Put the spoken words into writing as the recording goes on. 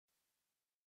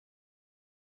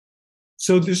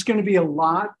So there's going to be a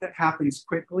lot that happens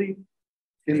quickly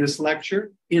in this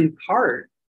lecture, in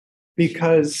part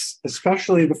because,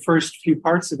 especially the first few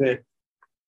parts of it,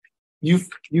 you've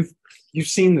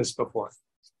seen this before.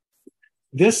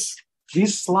 These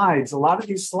slides, a lot of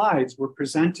these slides were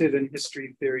presented in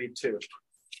history theory too.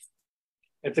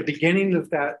 At the beginning of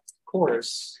that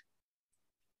course,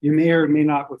 you may or may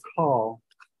not recall,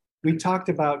 we talked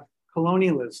about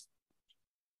colonialism.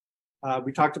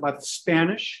 We talked about the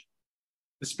Spanish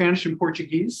and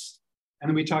Portuguese, and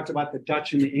then we talked about the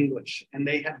Dutch and the English. And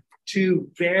they had two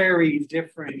very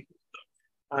different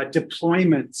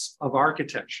deployments of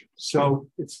architecture. So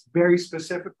it's very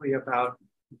specifically about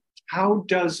how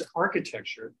does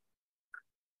architecture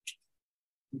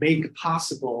make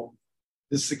possible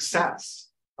the success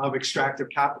of extractive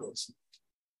capitalism?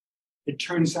 It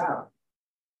turns out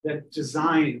that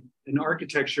design and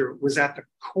architecture was at the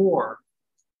core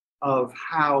of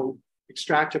how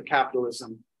extractive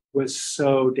capitalism was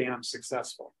so damn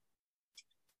successful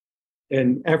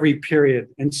in every period.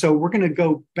 And so we're going to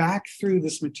go back through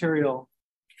this material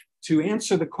to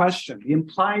answer the question. The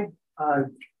implied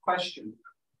question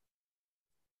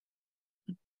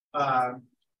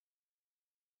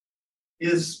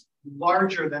is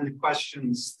larger than the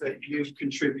questions that you've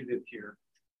contributed here.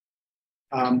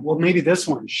 Well, maybe this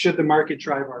one, should the market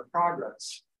drive our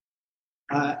progress?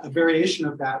 A variation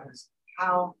of that is,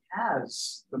 how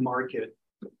has the market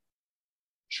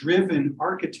driven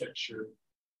architecture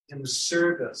in the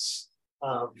service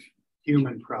of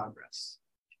human progress?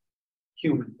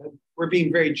 We're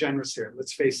being very generous here,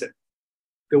 let's face it.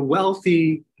 The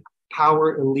wealthy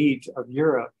power elite of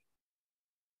Europe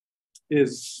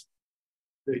is,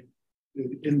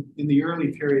 in the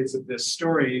early periods of this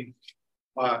story,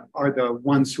 are the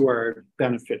ones who are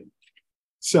benefiting.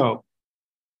 So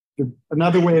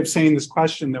another way of saying this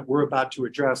question that we're about to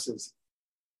address is,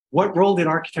 what role did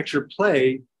architecture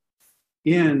play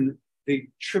in the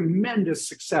tremendous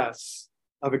success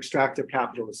of extractive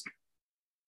capitalism?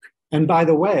 And by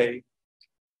the way,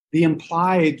 the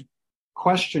implied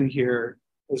question here,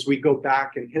 as we go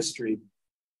back in history,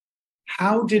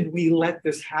 how did we let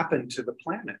this happen to the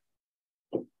planet?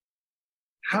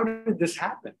 How did this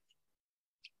happen?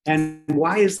 And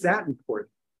why is that important?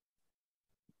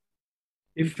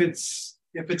 If it's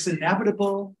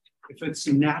inevitable, if it's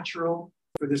natural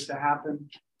for this to happen,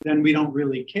 then we don't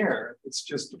really care. It's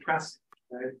just depressing,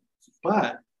 right?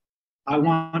 But I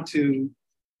want to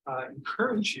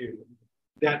encourage you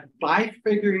that by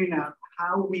figuring out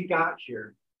how we got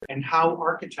here and how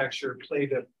architecture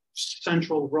played a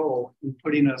central role in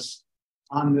putting us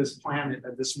on this planet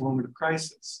at this moment of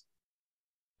crisis,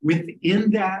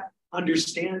 within that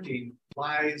understanding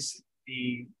lies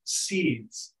the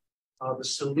seeds of a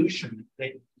solution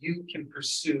that you can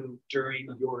pursue during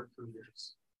your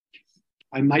careers.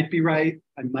 I might be right,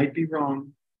 I might be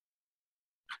wrong.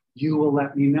 You will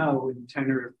let me know in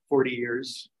 10 or 40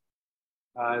 years.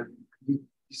 You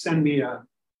send me a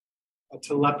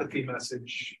telepathy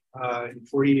message in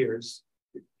 40 years,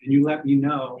 and you let me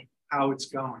know how it's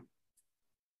going.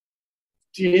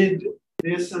 Did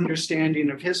this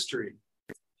understanding of history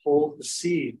hold the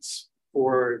seeds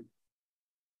for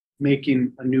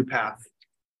making a new path?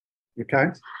 Okay.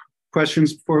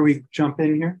 Questions before we jump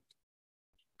in here?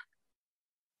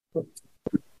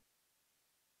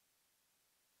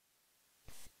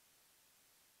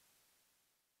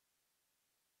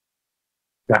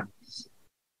 Yeah.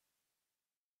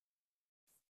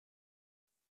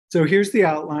 So here's the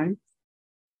outline.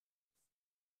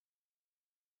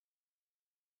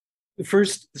 The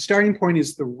starting point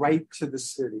is the right to the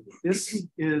city. This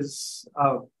is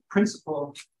a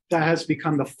principle that has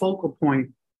become the focal point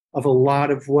of a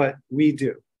lot of what we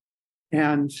do.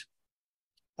 And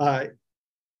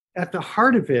at the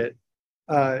heart of it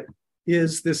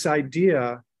is this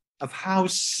idea of how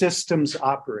systems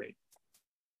operate,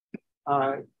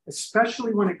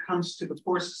 especially when it comes to the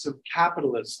forces of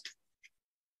capitalism.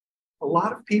 A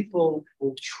lot of people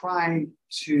will try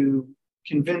to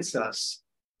convince us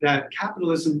that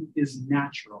capitalism is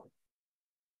natural,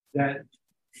 that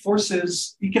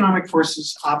economic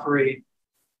forces operate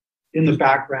in the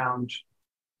background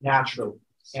naturally,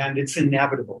 and it's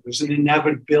inevitable. There's an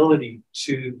inevitability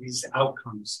to these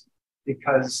outcomes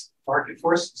because market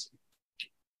forces.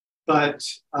 But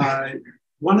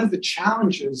one of the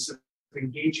challenges of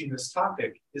engaging this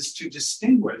topic is to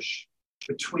distinguish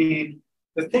between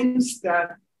the things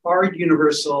that are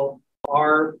universal,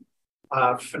 are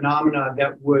phenomena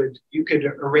that you could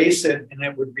erase it and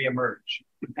it would reemerge,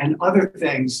 and other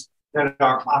things that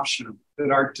are optional,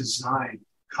 that are design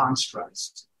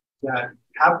constructs, that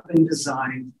have been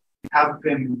designed, have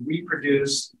been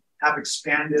reproduced, have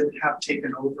expanded, have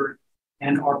taken over,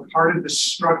 and are part of the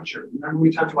structure. Remember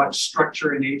we talked about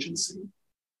structure and agency?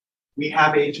 We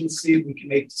have agency, we can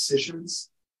make decisions.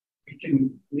 We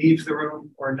can leave the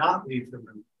room or not leave the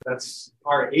room. That's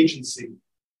our agency.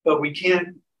 But we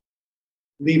can't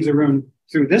leave the room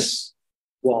through this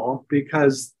wall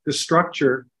because the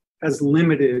structure has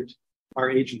limited our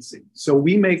agency. So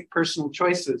we make personal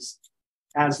choices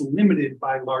as limited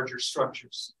by larger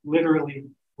structures. Literally,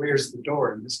 where's the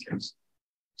door in this case?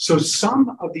 So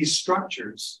some of these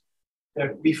structures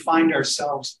that we find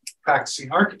ourselves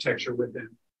practicing architecture within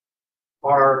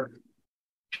are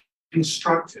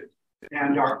constructed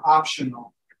and are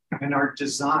optional and are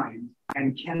designed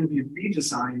and can be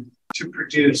redesigned to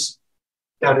produce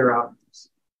better outcomes.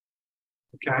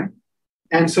 Okay?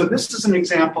 And so this is an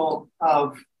example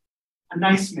of a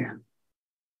nice man.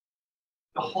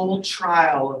 The whole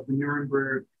trial of the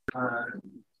Nuremberg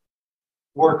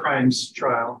war crimes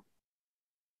trial,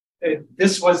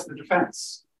 this was the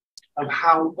defense of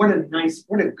what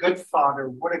a good father,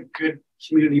 what a good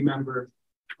community member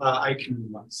Eichmann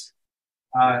was.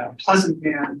 A pleasant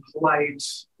man, polite,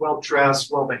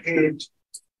 well-dressed, well-behaved,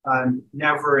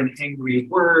 never an angry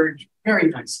word, very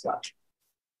nice guy.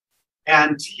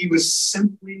 And he was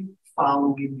simply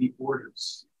following the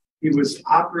orders. He was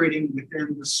operating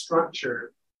within the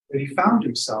structure that he found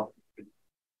himself in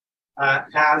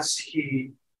as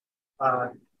he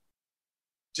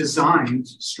designed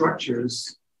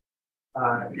structures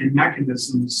and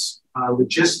mechanisms,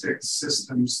 logistics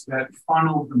systems that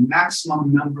funnel the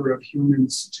maximum number of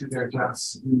humans to their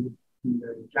deaths in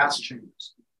the gas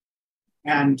chambers.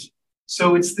 And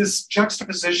so it's this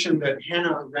juxtaposition that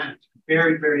Hannah Arendt,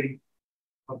 very, very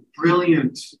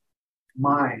brilliant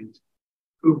mind,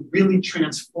 who really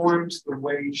transformed the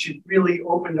way she really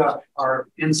opened up our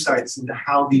insights into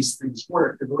how these things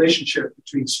work, the relationship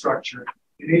between structure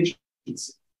and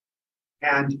agency.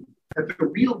 And that the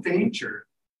real danger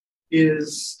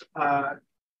is that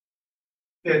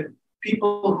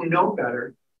people who know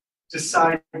better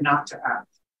decide not to act.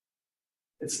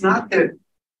 It's not that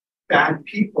bad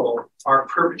people are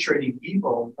perpetrating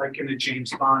evil, like in a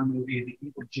James Bond movie, the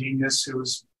evil genius who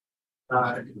was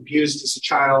abused as a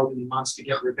child and wants to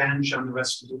get revenge on the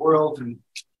rest of the world. And,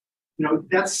 you know,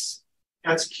 that's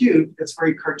cute. That's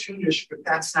very cartoonish, but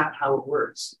that's not how it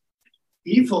works.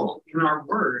 Evil in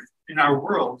our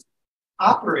world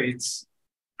operates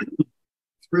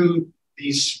through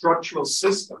these structural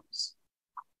systems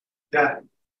that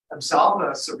absolve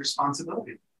us of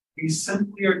responsibility. We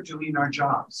simply are doing our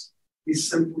jobs. We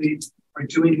simply are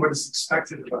doing what is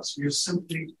expected of us. We are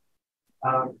simply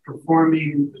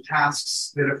performing the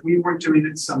tasks that if we weren't doing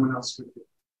it, someone else would do.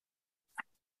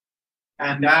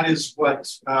 And that is what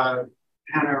Hannah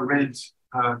Arendt,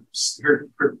 her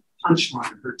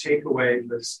punchline, her takeaway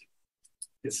was,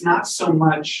 it's not so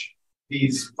much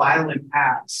these violent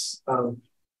acts of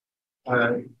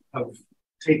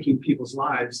taking people's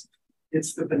lives,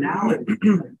 it's the banality of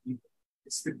people.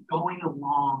 It's the going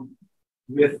along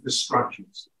with the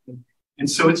structures. And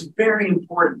so it's very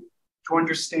important to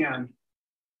understand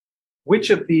which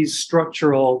of these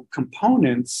structural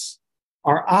components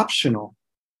are optional,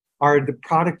 are the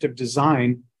product of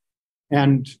design,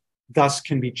 and thus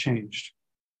can be changed.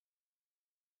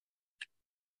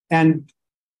 And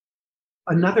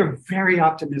another very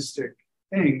optimistic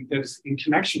thing that's in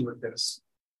connection with this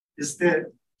is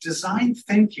that design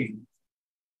thinking,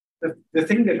 the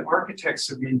thing that architects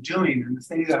have been doing and the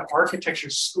thing that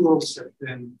architecture schools have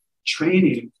been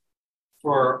training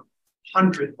for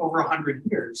over 100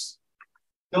 years,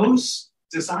 those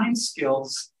design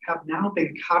skills have now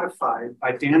been codified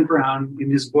by Dan Brown in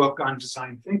his book on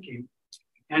design thinking,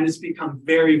 and it's become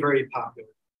very, very popular.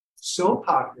 So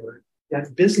popular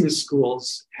that business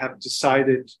schools have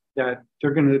decided that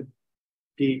they're going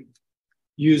to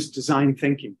use design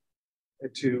thinking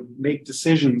to make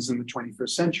decisions in the 21st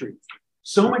century.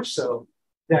 So much so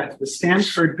that the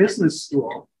Stanford Business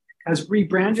School has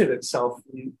rebranded itself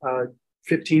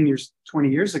 15 years, 20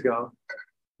 years ago.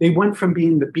 They went from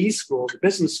being the B school, the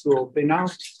business school, they now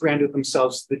branded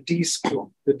themselves the D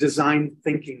school, the design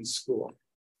thinking school.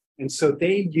 And so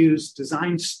they use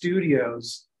design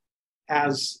studios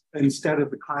instead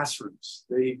of the classrooms.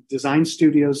 The design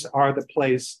studios are the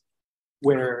place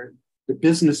where the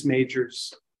business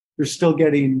majors, they're still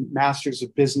getting Masters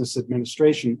of Business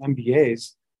Administration,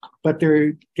 MBAs, but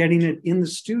they're getting it in the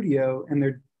studio and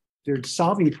they're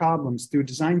solving problems through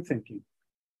design thinking.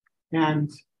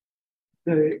 And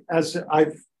as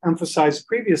I've emphasized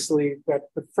previously, that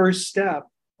the first step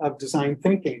of design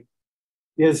thinking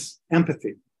is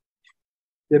empathy.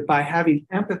 That by having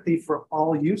empathy for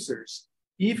all users,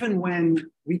 even when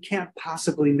we can't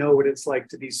possibly know what it's like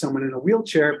to be someone in a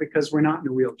wheelchair because we're not in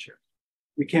a wheelchair.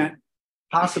 We can't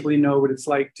possibly know what it's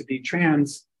like to be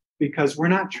trans because we're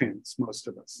not trans, most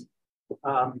of us.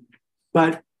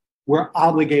 But we're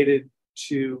obligated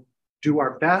to do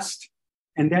our best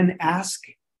and then ask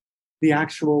the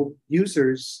actual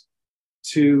users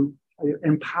to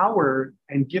empower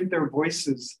and give their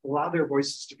voices, allow their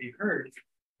voices to be heard.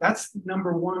 That's the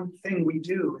number one thing we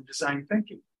do in design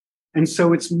thinking. And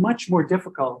so it's much more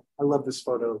difficult. I love this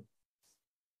photo,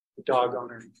 the dog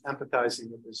owner empathizing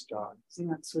with his dog. Isn't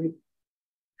that sweet?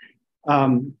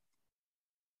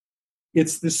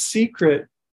 It's the secret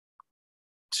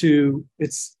to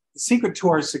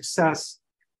our success.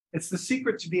 It's the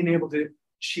secret to being able to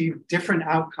achieve different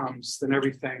outcomes than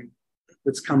everything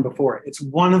that's come before it. It's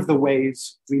one of the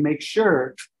ways we make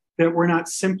sure that we're not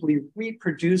simply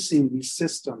reproducing these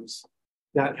systems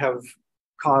that have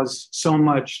caused so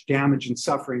much damage and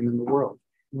suffering in the world.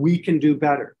 We can do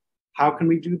better. How can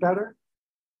we do better?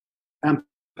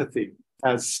 Empathy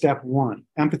as step one,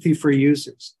 empathy for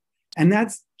users. And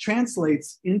that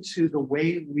translates into the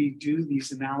way we do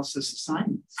these analysis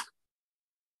assignments.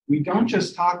 We don't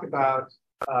just talk about,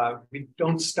 we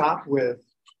don't stop with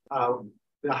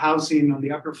the housing on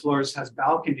the upper floors has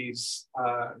balconies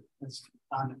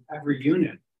on every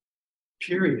unit,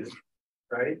 period,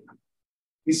 right?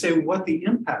 We say what the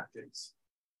impact is.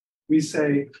 We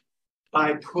say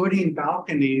by putting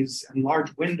balconies and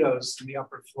large windows in the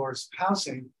upper floors of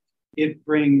housing, it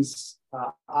brings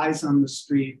eyes on the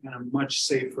street in a much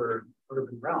safer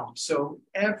urban realm. So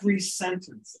every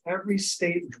sentence, every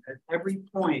statement, at every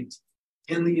point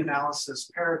in the analysis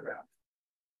paragraph,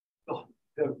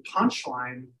 the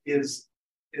punchline is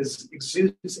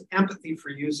exudes empathy for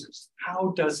users.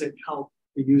 How does it help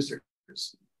the users?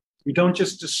 We don't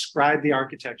just describe the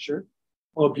architecture.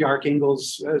 Oh, Bjarke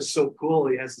Ingels is so cool.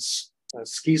 He has a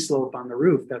ski slope on the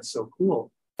roof. That's so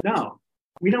cool. No,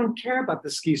 we don't care about the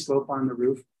ski slope on the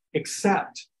roof,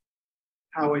 except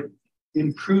how it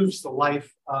improves the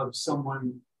life of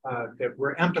someone that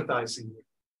we're empathizing with.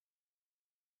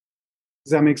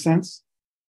 Does that make sense?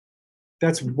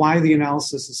 That's why the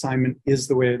analysis assignment is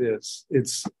the way it is.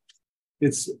 It's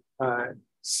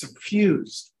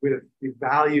suffused with the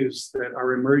values that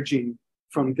are emerging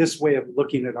from this way of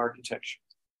looking at architecture,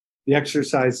 the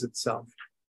exercise itself.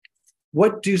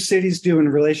 What do cities do in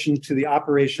relation to the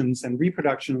operations and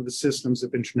reproduction of the systems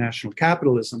of international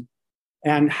capitalism?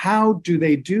 And how do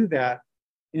they do that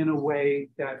in a way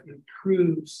that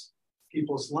improves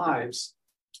people's lives?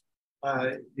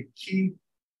 The key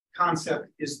concept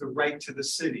is the right to the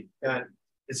city, that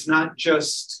it's not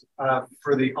just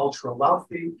for the ultra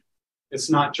wealthy, it's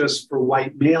not just for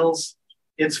white males,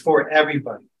 it's for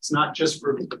everybody. It's not just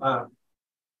for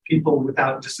people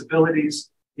without disabilities,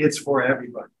 it's for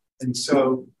everybody. And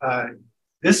so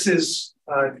this is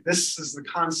the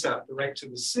concept, the right to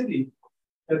the city,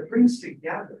 that brings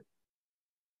together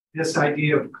this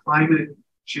idea of climate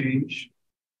change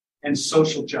and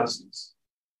social justice,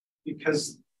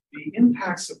 because the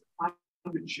impacts of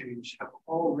climate change have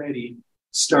already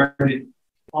started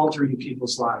altering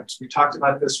people's lives. We talked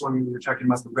about this when we were talking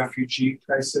about the refugee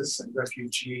crisis and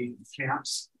refugee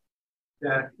camps,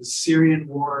 that the Syrian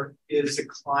war is a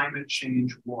climate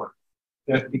change war,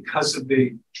 that because of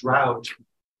the drought,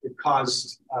 it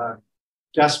caused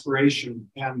desperation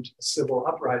and a civil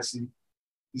uprising.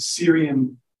 The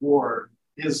Syrian war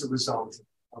is a result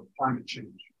of climate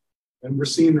change. And we're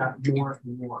seeing that more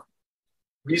and more.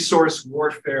 Resource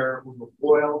warfare over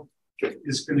oil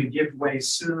is going to give way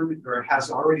soon, or has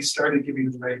already started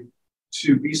giving way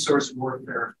to resource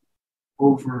warfare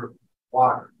over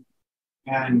water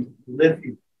and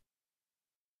lithium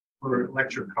for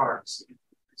electric cars.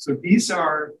 So these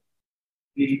are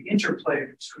the interplay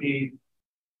between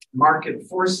market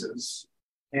forces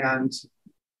and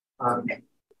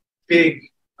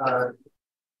big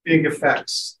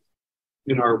effects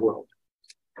in our world.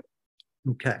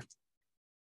 Okay.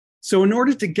 So in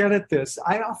order to get at this,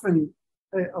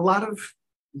 a lot of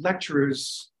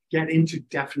lecturers get into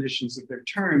definitions of their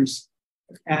terms,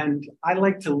 and I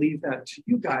like to leave that to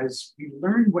you guys. We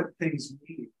learn what things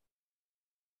mean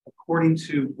according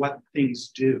to what things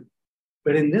do.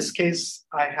 But in this case,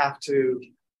 I have to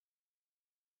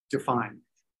define,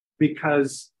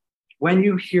 because when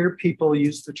you hear people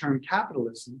use the term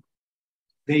capitalism,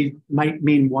 they might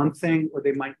mean one thing or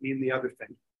they might mean the other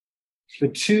thing. The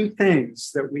two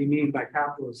things that we mean by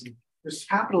capitalism is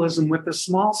capitalism with a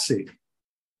small c.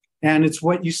 And it's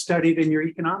what you studied in your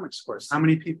economics course. How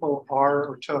many people are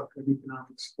or took an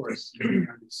economics course in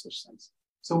any such sense?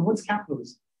 So what's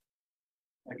capitalism?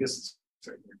 I guess it's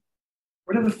right here.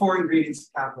 What are the four ingredients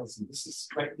of capitalism? This is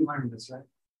right, you learned this, right?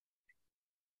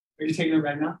 Are you taking it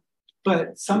right now?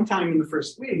 But sometime in the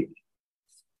first week,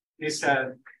 they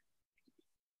said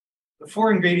the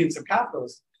four ingredients of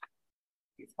capitalism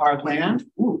are land,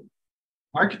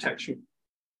 architecture,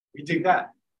 we dig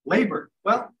that. Labor,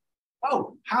 well,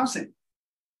 housing.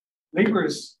 Labor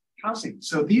is housing.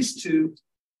 So these two,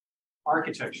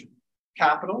 architecture.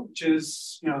 Capital, which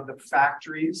is, the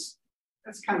factories,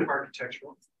 that's kind of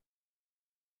architectural.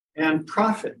 And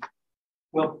profit.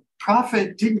 Well,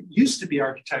 profit didn't used to be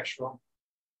architectural,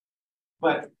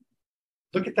 but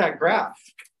look at that graph.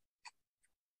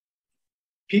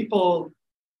 People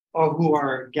who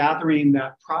are gathering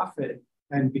that profit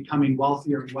and becoming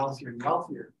wealthier and wealthier and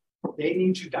wealthier, they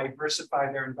need to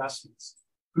diversify their investments.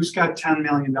 Who's got $10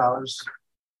 million?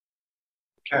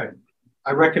 Okay.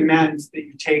 I recommend that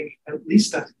you take at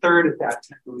least a third of that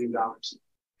 $10 million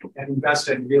and invest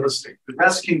it in real estate. The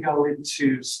rest can go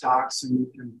into stocks, and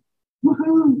you can,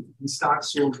 and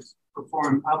stocks will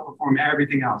outperform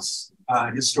everything else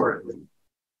historically,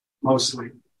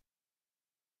 mostly.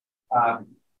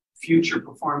 Future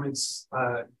performance,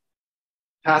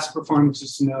 past performance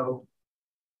is no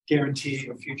guarantee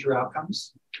of future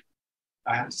outcomes.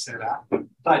 I have to say that.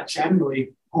 But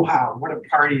generally, wow, what a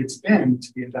party it's been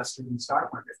to be invested in the stock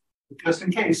market. But just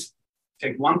in case,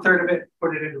 take 1/3 of it,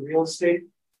 put it into real estate.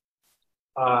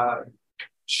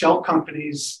 Shell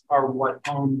companies are what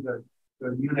own the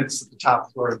units at the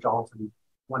top floor of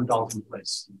One Dalton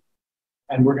Place.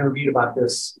 And we're going to read about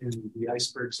this in the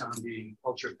icebergs on the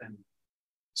ultra thin.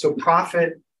 So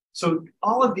profit. So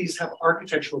all of these have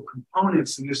architectural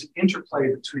components, and there's an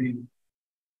interplay between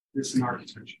this and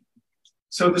architecture.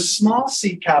 So the small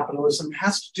c capitalism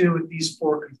has to do with these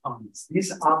four components.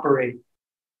 These operate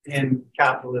in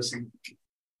capitalism.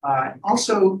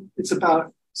 Also, it's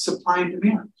about supply and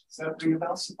demand. Does that ring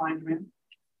about supply and demand?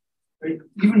 Right?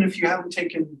 Even if you haven't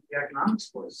taken the economics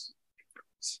course,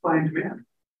 supply and demand.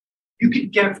 You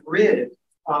could get rid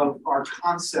of our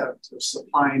concept of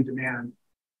supply and demand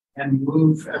and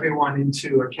move everyone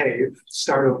into a cave,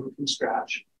 start over from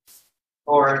scratch,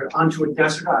 or onto a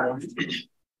desert island,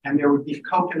 and there would be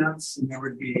coconuts, and there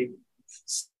would be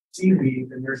seaweed,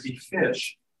 and there'd be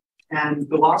fish, and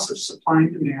the loss of supply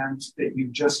and demand that you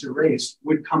just erased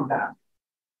would come back.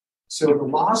 So the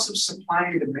loss of supply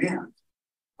and demand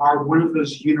are one of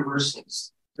those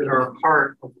universals that are a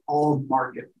part of all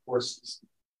market forces.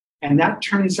 And that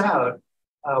turns out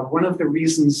one of the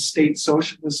reasons state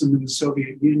socialism in the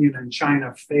Soviet Union and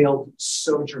China failed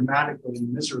so dramatically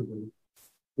and miserably,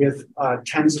 with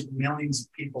tens of millions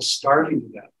of people starving to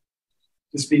death,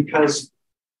 is because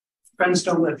friends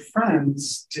don't let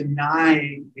friends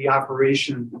deny the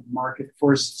operation of market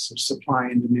forces of supply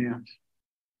and demand.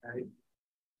 Right?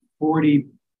 40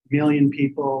 million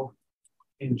people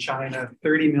in China,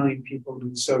 30 million people in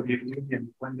the Soviet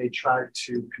Union when they tried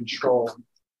to control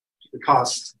the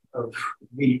cost of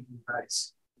wheat and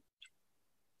rice.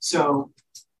 So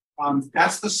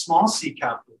that's the small c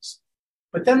capitalism.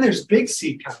 But then there's big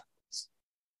C capitalism.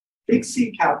 Big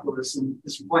C capitalism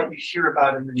is what you hear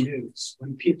about in the news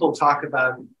when people talk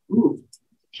about,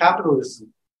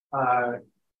 capitalism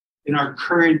in our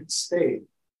current state.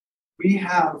 We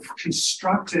have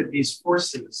constructed these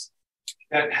forces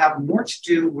that have more to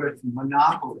do with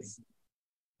monopoly,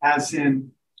 as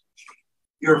in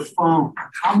your phone.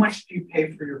 How much do you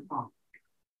pay for your phone?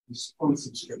 Your phone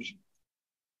subscription.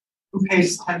 Who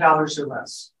pays $10 or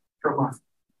less per month?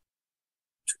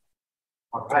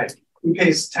 All right. Who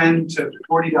pays $10 to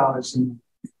 $40 in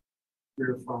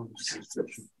your phone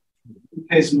subscription? Who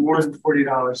pays more than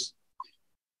 $40?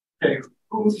 Okay.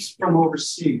 Who's from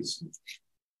overseas?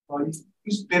 Well,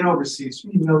 who's been overseas?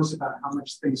 Who knows about how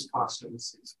much things cost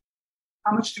overseas?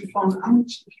 How much do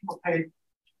people pay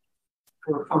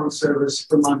for a phone service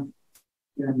per month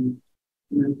in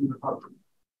the public?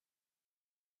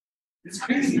 It's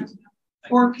crazy.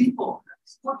 Four people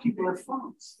have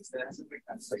phones.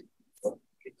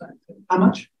 How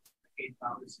much? $8,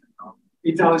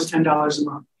 $10 a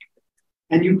month.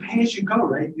 And you pay as you go,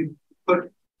 right? You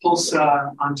put Pulse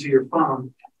onto your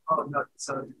phone. Oh, no,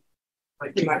 so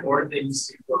like in my board, they used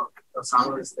to go, the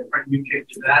sound is different. You can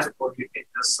do that, or you can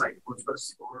just like go to a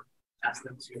store, ask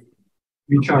them to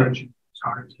recharge.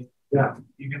 Yeah.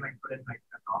 You can like put in like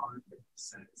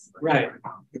 $1.50. Right.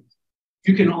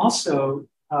 You can also,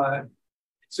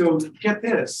 so get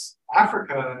this,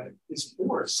 Africa is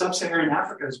poor. Sub-Saharan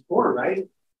Africa is poor, right?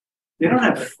 They don't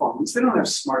have phones. They don't have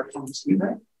smartphones, do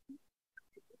they?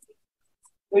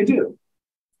 They do.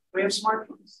 They have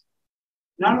smartphones.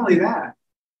 Not only that,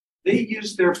 they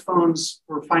use their phones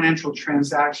for financial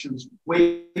transactions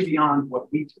way beyond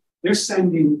what we do. They're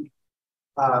sending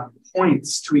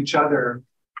points to each other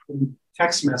in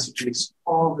text messages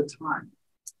all the time.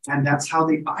 And that's how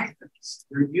they buy things.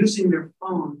 They're using their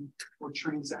phone for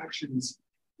transactions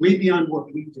way beyond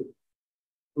what we do,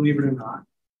 believe it or not.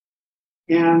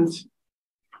 And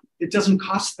it doesn't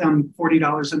cost them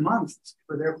 $40 a month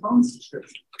for their phone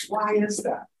subscription. Why is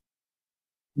that?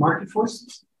 Market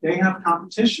forces. They have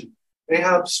competition. They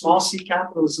have small c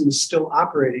capitalism is still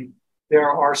operating. There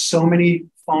are so many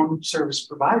phone service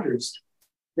providers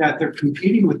that they're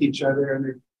competing with each other and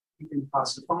they're keeping the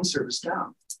cost of phone service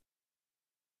down.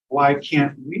 Why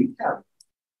can't we have it?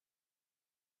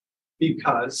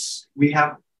 Because we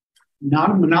have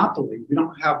not a monopoly. We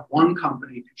don't have one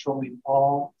company controlling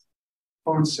all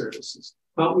phone services,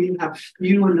 but we have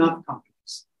few enough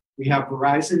companies. We have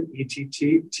Verizon,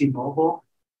 AT&T, T-Mobile.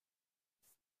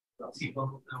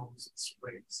 T-Mobile owns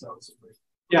Sprint, so Sprint.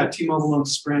 Yeah, T-Mobile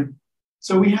owns Sprint.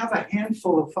 So we have a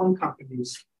handful of phone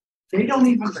companies. They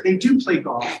do play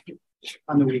golf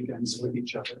on the weekends with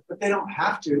each other, but they don't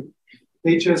have to.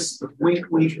 They just wink,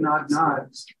 wink, nod, nod.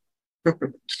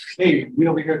 Hey, we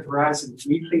over here at Verizon,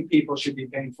 we think people should be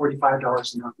paying $45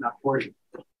 a month, not $40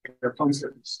 for their phone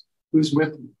service. Who's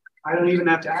with me? I don't even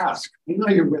have to ask. You know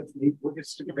you're with me. We'll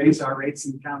just raise our rates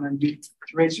and count on you to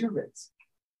raise your rates.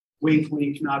 Wink,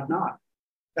 wink, nod, nod.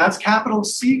 That's capital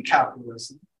C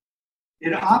capitalism.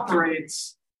 It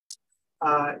operates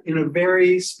in a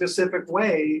very specific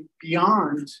way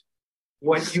beyond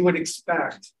what you would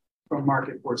expect from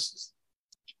market forces.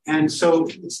 And so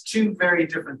it's two very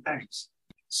different things.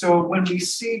 So when we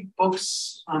see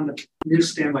books on the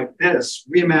newsstand like this,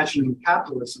 Reimagining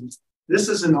Capitalism, this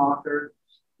is an author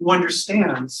who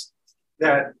understands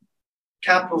that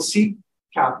capital C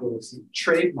capitalism,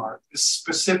 trademark, this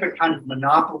specific kind of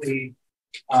monopoly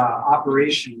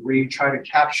operation where you try to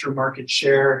capture market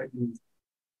share and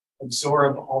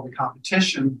absorb all the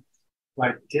competition,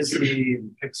 like Disney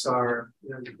and Pixar,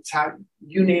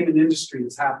 you name an industry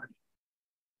that's happening.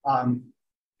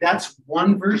 That's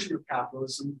one version of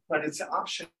capitalism, but it's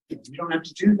optional. You don't have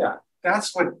to do that.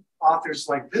 That's what authors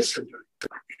like this are doing.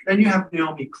 Then you have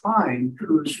Naomi Klein,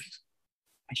 who's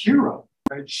a hero,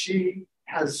 right? She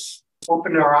has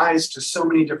opened our eyes to so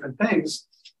many different things,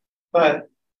 but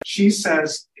she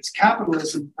says it's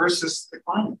capitalism versus the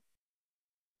climate.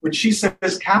 When she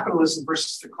says capitalism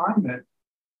versus the climate,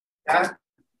 that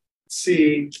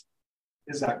C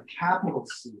is a capital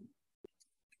C.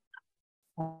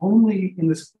 Only in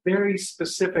this very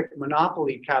specific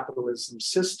monopoly capitalism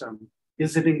system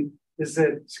is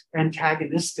it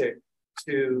antagonistic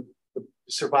to the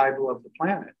survival of the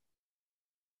planet.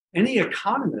 Any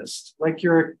economist, like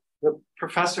the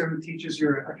professor who teaches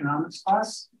your economics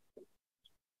class,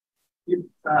 he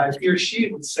or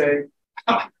she would say,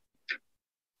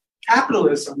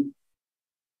 capitalism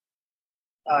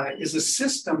is a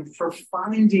system for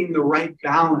finding the right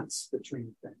balance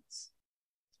between things.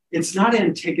 It's not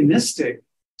antagonistic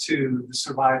to the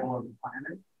survival of the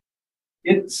planet.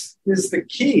 It is the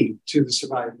key to the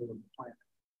survival of the planet.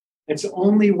 It's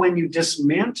only when you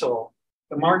dismantle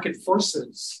the market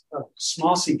forces of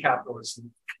small c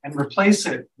capitalism and replace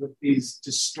it with these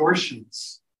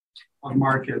distortions of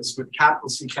markets with capital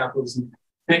C capitalism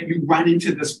that you run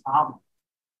into this problem,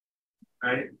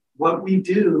 right? What we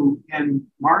do in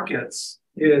markets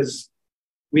is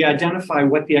we identify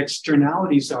what the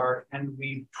externalities are and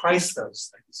we price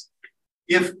those things.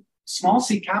 If small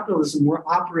c capitalism were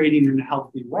operating in a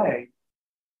healthy way,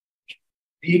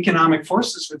 the economic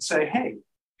forces would say, hey,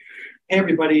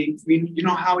 everybody, you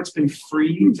know how it's been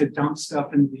free to dump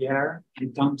stuff into the air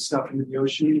and dump stuff into the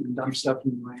ocean and dump stuff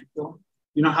into the landfill?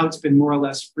 You know how it's been more or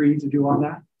less free to do all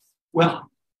that? Well,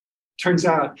 turns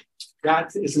out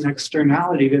that is an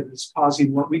externality that is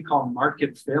causing what we call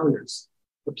market failures.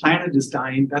 The planet is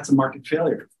dying, that's a market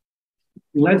failure.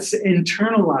 Let's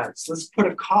internalize, let's put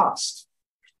a cost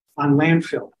on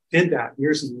landfill. Did that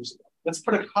years and years ago. Let's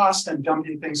put a cost on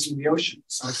dumping things in the ocean.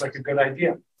 Sounds like a good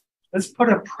idea. Let's put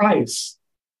a price.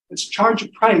 Let's charge a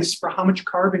price for how much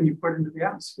carbon you put into the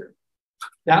atmosphere.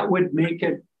 That would make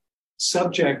it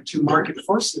subject to market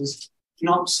forces. And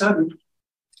all of a sudden,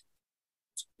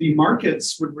 the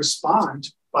markets would respond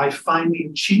by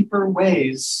finding cheaper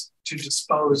ways to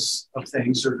dispose of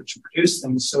things or to produce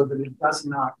things so that it does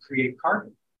not create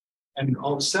carbon. And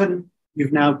all of a sudden,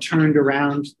 you've now turned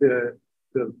around the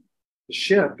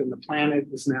ship and the planet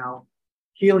is now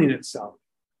healing itself.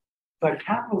 But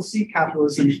capital C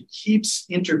capitalism keeps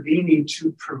intervening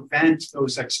to prevent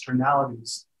those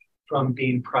externalities from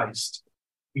being priced.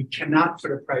 We cannot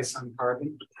put a price on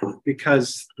carbon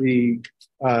because the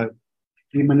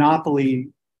monopoly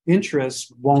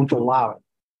interests won't allow it.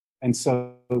 And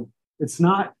so it's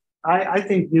not, I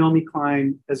think Naomi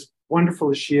Klein, as wonderful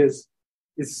as she is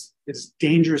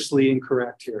dangerously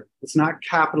incorrect here. It's not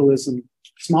capitalism,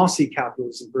 small c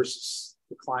capitalism versus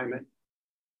the climate.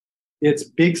 It's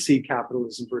big C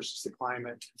capitalism versus the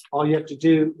climate. All you have to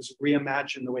do is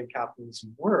reimagine the way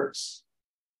capitalism works.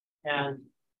 And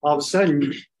all of a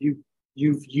sudden,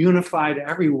 you've unified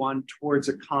everyone towards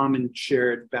a common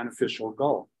shared beneficial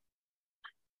goal.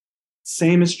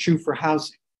 Same is true for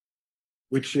housing,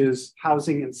 which is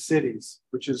housing in cities,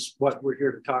 which is what we're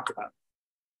here to talk about.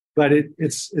 But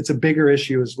it's a bigger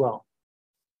issue as well.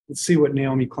 Let's see what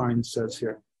Naomi Klein says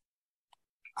here.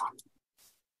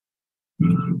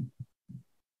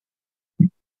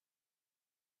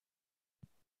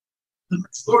 The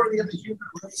majority of the human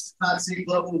race does not see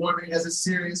global warming as a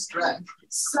serious threat.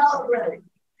 Celebrate!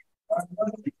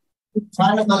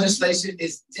 Climate legislation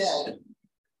is dead.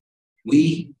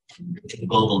 We, in the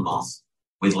global north,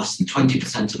 with less than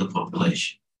 20% of the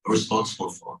population, are responsible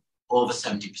for over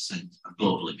 70% of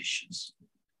global emissions.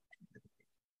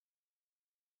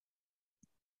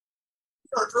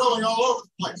 They're drilling all over the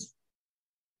place.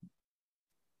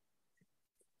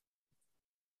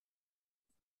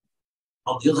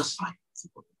 On the other side,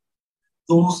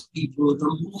 those people who are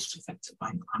the most affected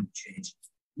by climate change,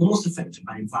 most affected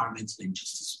by environmental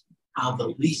injustice, have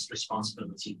the least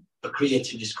responsibility for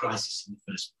creating this crisis in the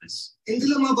first place. The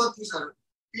amount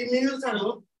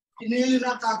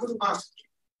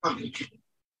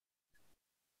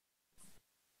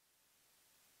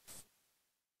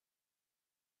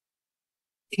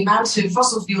of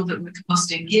fossil fuel that we're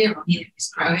combusting year on year is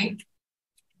growing.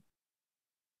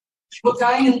 We're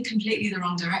going in completely the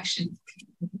wrong direction.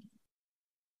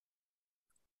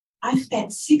 I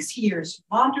spent 6 years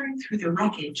wandering through the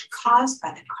wreckage caused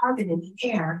by the carbon in the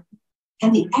air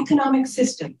and the economic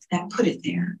system that put it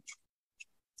there.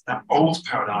 That old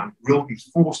paradigm will be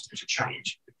forced to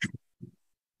change,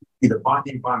 either by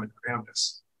the environment around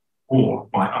us or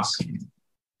by us.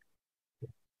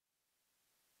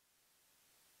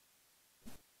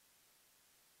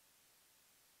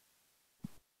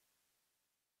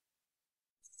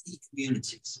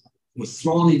 Communities were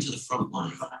thrown into the front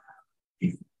line.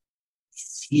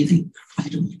 See the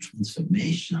incredible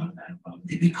transformation.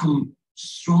 They become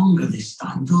stronger, they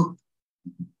stand up.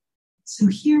 So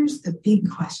here's the big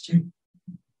question.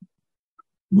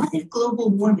 What if global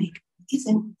warming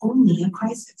isn't only a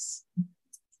crisis?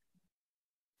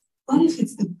 What if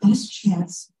it's the best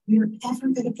chance we're ever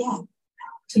going to get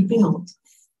to build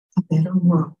a better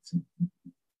world?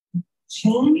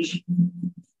 Change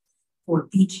or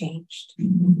be changed?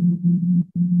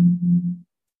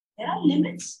 There are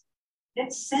limits.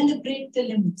 Let's celebrate the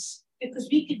limits because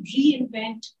we can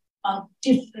reinvent a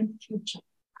different future.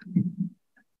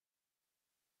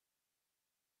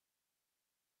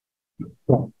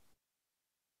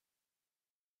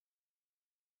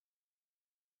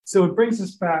 So it brings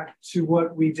us back to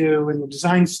what we do in the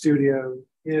design studio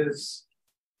is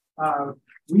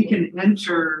we can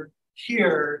enter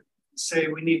here, say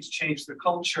we need to change the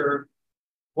culture.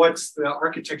 What's the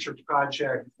architecture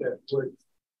project that would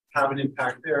have an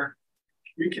impact there?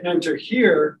 We can enter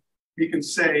here, we can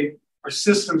say our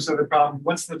systems are the problem.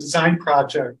 What's the design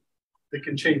project that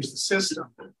can change the system?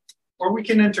 Or we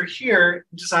can enter here,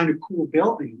 design a cool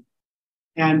building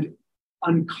and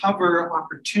uncover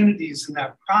opportunities in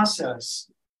that process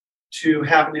to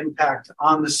have an impact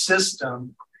on the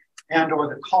system and or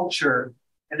the culture,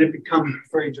 and it becomes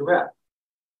very direct.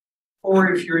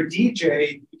 Or if you're a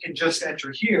DJ, you can just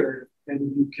enter here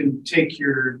and you can take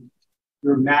your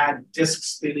mad disc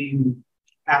spinning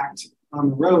act on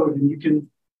the road and you can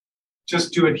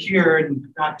just do it here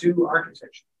and not do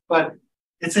architecture. But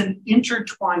it's an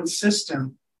intertwined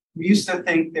system. We used to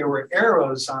think there were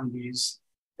arrows on these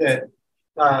that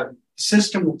the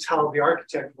system will tell the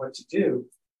architect what to do.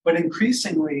 But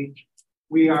increasingly,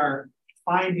 we are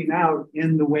finding out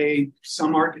in the way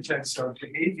some architects are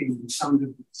behaving in some of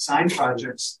the design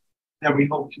projects that we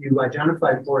hope you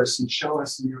identify for us and show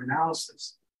us in your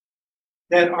analysis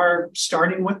that are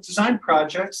starting with design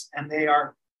projects, and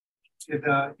the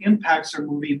impacts are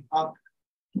moving up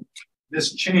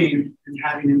this chain and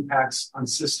having impacts on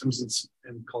systems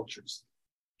and cultures.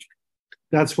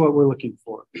 That's what we're looking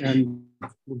for. And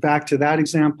back to that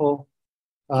example,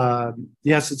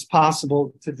 yes, it's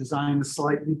possible to design a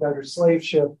slightly better slave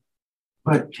ship,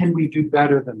 but can we do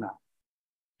better than that?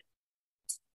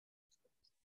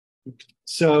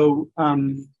 So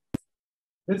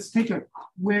let's take a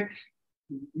quick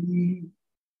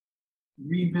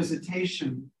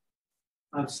revisitation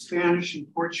of Spanish and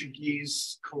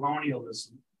Portuguese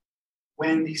colonialism,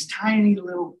 when these tiny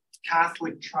little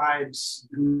Catholic tribes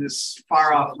in this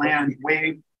far off land,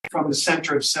 way from the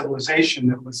center of civilization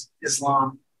that was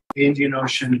Islam, the Indian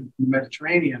Ocean, the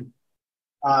Mediterranean.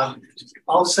 All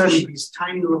of a sudden, these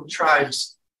tiny little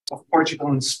tribes of Portugal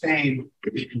and Spain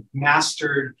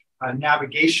mastered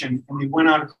navigation, and they went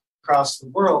out across the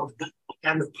world.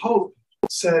 And the Pope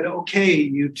said, okay,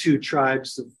 you two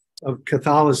tribes of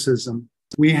Catholicism,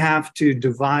 we have to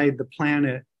divide the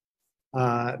planet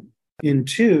in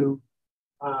two.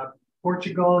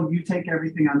 Portugal, you take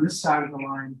everything on this side of the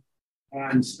line,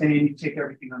 and Spain, you take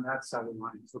everything on that side of the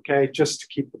line, okay, just to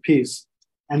keep the peace.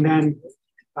 And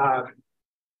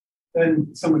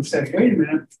then someone said, wait a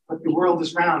minute, but the world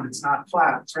is round, it's not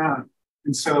flat, it's round.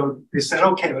 And so they said,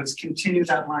 okay, let's continue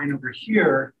that line over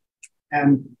here.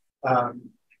 And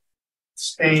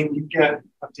Spain, you get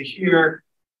up to here,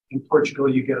 and Portugal,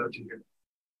 you get up to here,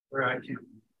 where I came.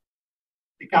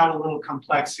 It got a little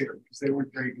complex here because they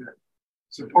weren't very good.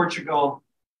 So Portugal,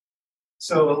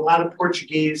 so a lot of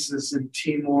Portuguese is in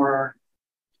Timor,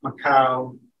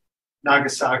 Macau,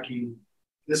 Nagasaki.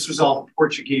 This was all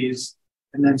Portuguese,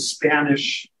 and then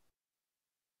Spanish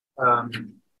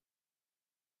in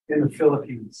the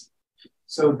Philippines.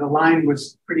 So the line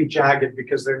was pretty jagged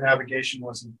because their navigation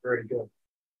wasn't very good.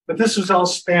 But this was all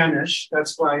Spanish.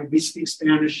 That's why we speak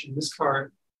Spanish in this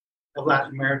part of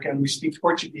Latin America, and we speak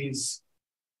Portuguese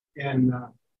in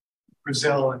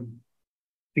Brazil and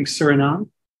I think Suriname.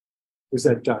 Or is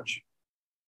that Dutch?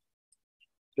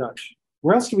 Dutch.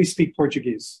 Where else do we speak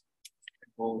Portuguese?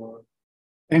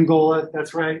 Angola,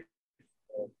 that's right.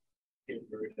 Cape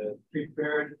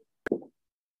Verde.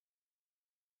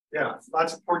 Yeah,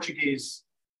 lots of Portuguese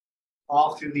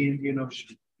all through the Indian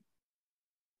Ocean.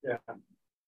 Yeah.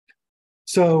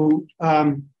 So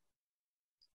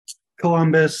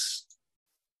Columbus,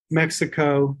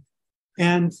 Mexico,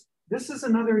 and this is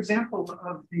another example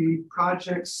of the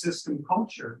project system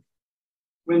culture.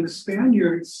 When the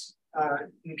Spaniards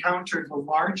encountered the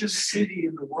largest city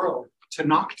in the world,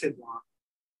 Tenochtitlan,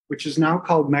 which is now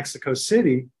called Mexico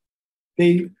City,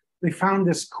 they found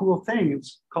this cool thing.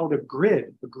 It's called a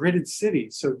gridded city.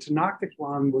 So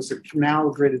Tenochtitlan was a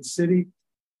canal gridded city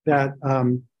that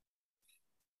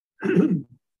it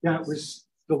was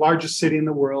the largest city in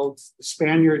the world. The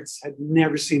Spaniards had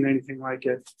never seen anything like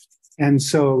it. And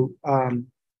so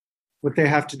what they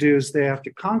have to do is they have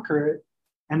to conquer it,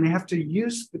 and they have to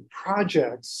use the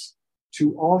projects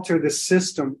to alter the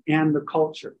system and the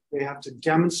culture. They have to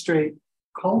demonstrate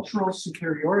cultural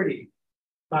superiority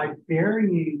by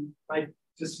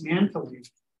dismantling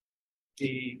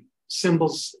the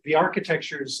symbols, the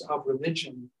architectures of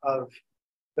religion of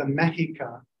the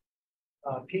Mexica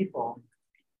people,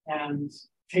 and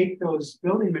take those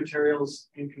building materials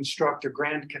and construct a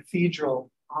grand cathedral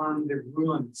on the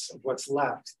ruins of what's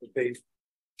left that they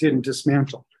didn't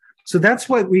dismantle. So that's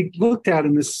what we looked at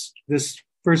in this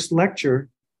first lecture,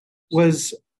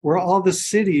 were all the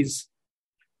cities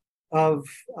of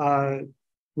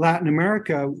Latin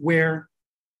America where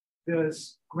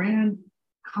this grand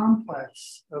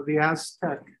complex of the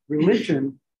Aztec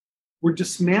religion were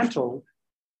dismantled,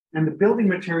 and the building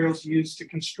materials used to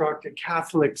construct a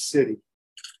Catholic city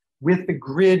with the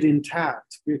grid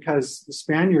intact, because the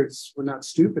Spaniards were not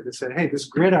stupid. They said, hey, this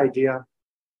grid idea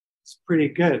is pretty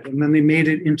good. And then they made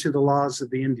it into the laws of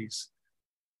the Indies.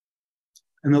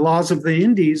 And the laws of the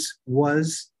Indies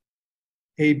was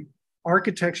a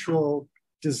architectural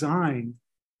design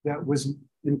that was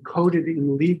encoded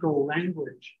in legal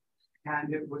language.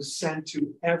 And it was sent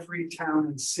to every town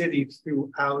and city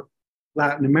throughout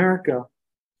Latin America.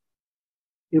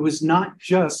 It was not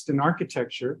just an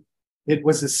architecture, it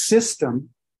was a system,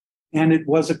 and it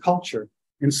was a culture.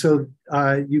 And so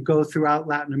you go throughout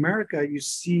Latin America, you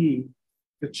see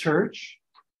the church,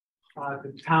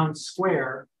 the town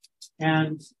square,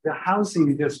 and the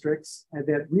housing districts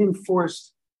that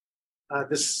reinforced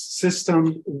this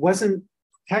system.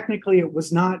 Technically, it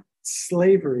was not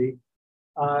slavery.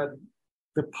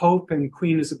 The Pope and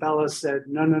Queen Isabella said,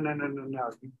 no.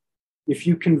 If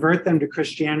you convert them to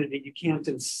Christianity, you can't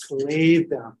enslave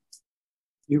them.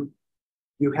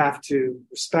 You have to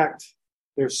respect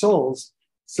their souls.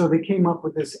 So they came up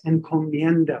with this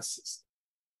encomienda system,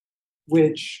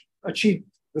 which achieved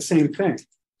the same thing.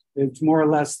 It's more or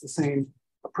less the same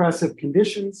oppressive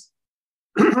conditions,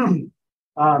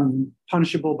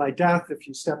 punishable by death if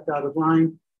you stepped out of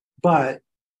line, but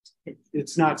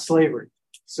it's not slavery.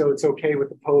 So it's okay with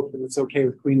the Pope and it's okay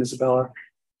with Queen Isabella.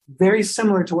 Very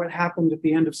similar to what happened at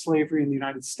the end of slavery in the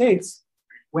United States,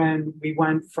 when we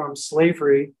went from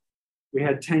slavery. We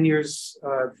had 10 years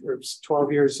or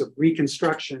 12 years of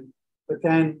Reconstruction, but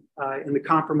then in the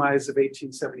Compromise of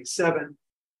 1877,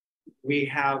 we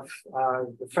have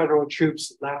the federal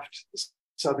troops left the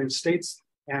southern states,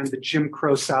 and the Jim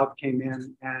Crow South came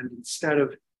in, and instead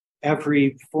of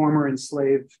every former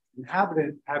enslaved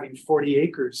inhabitant having 40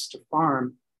 acres to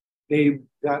farm,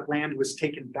 that land was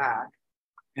taken back,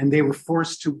 and they were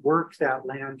forced to work that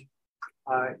land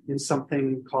in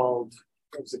something called,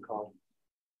 what was it called?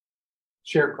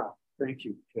 Sharecrop. Thank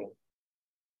you, Phil.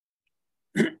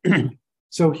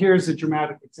 So here's a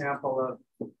dramatic example of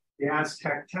the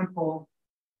Aztec temple.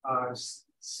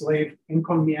 Slave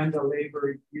encomienda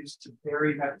labor used to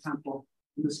bury that temple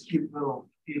in this cute little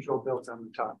cathedral built on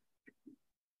the top.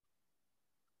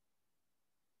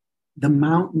 The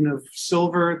mountain of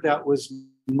silver that was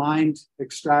mined,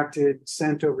 extracted,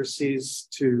 sent overseas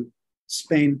to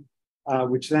Spain,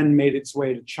 which then made its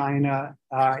way to China,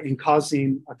 in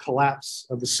causing a collapse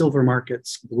of the silver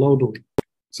markets globally.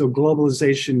 So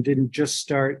globalization didn't just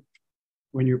start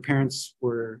when your parents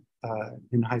were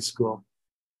in high school,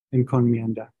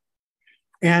 encomienda.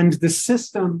 And the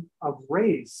system of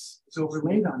race is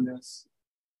overlaid on this.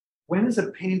 When is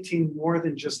a painting more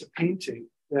than just a painting,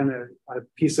 than a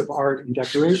piece of art and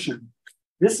decoration?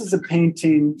 This is a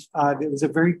painting that was a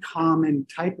very common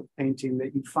type of painting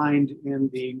that you find in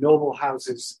the noble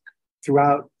houses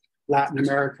throughout Latin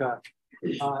America.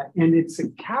 And it's a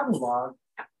catalog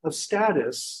of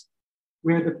status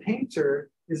where the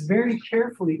painter is very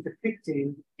carefully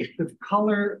depicting the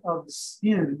color of the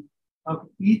skin of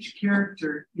each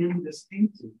character in this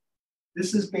painting.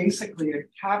 This is basically a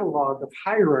catalog of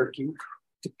hierarchy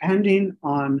depending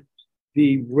on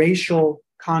the racial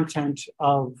content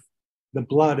of the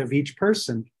blood of each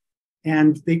person.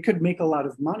 And they could make a lot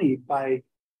of money by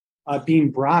being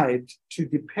bribed to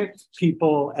depict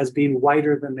people as being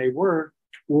whiter than they were,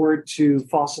 or to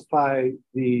falsify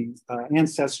the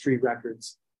ancestry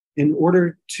records in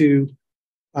order to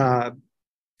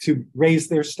raise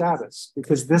their status,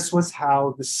 because this was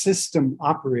how the system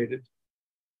operated.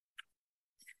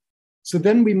 So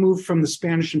then we moved from the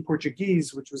Spanish and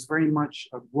Portuguese, which was very much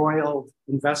a royal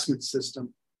investment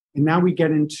system, and now we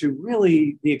get into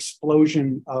really the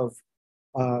explosion of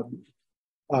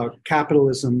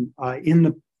capitalism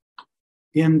in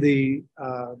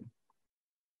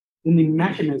the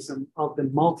mechanism of the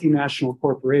multinational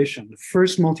corporation. The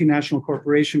first multinational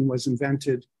corporation was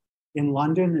invented in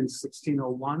London in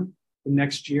 1601. The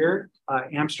next year,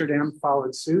 Amsterdam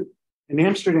followed suit. And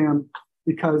Amsterdam,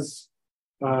 because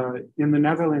in the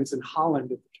Netherlands and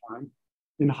Holland at the time,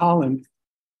 in Holland,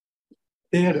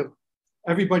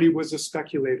 everybody was a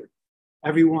speculator.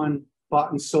 Everyone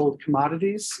bought and sold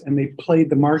commodities, and they played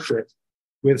the market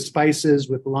with spices,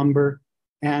 with lumber.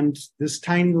 And this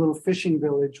tiny little fishing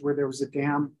village where there was a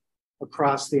dam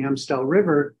across the Amstel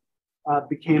River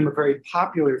became a very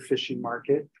popular fishing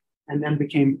market, and then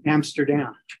became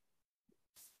Amsterdam.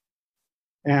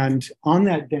 And on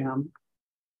that dam,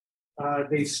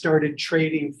 they started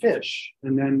trading fish.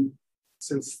 And then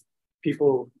since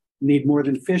people need more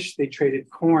than fish, they traded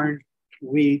corn,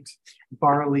 wheat,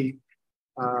 barley,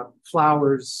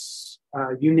 flowers,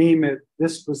 you name it.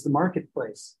 This was the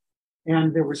marketplace.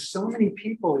 And there were so many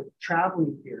people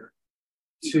traveling here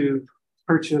to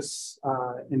purchase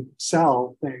and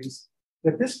sell things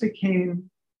that this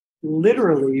became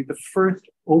literally the first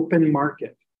open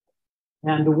market.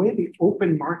 And the way the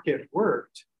open market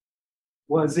worked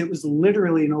was it was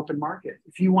literally an open market.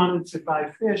 If you wanted to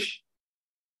buy fish,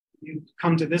 you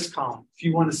come to this column. If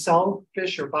you want to sell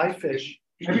fish or buy fish,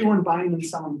 everyone buying and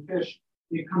selling fish,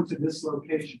 you come to this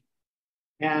location.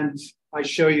 And I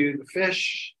show you the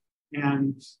fish,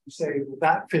 and you say, well,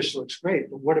 that fish looks great,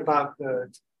 but what about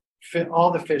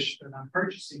all the fish that I'm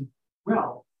purchasing?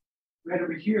 Well, right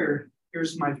over here,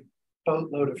 here's my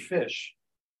boatload of fish.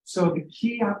 So the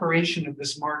key operation of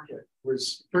this market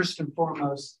was, first and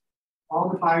foremost, all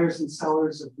the buyers and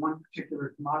sellers of one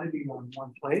particular commodity on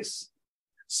one place.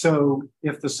 So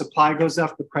if the supply goes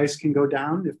up, the price can go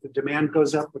down. If the demand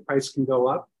goes up, the price can go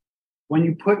up. When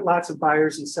you put lots of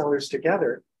buyers and sellers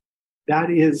together, that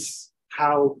is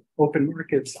how open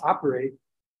markets operate.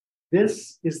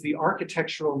 This is the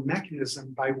architectural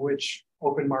mechanism by which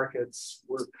open markets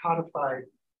were codified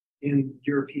in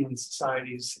European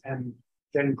societies and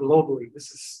then globally. This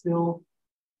is still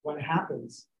what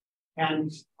happens.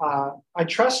 And I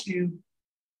trust you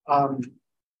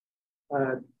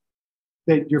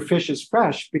that your fish is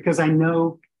fresh, because I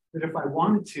know that if I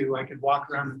wanted to, I could walk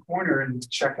around the corner and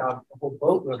check out a whole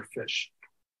boatload of fish.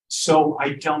 So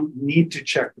I don't need to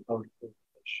check the boatload of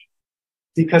fish.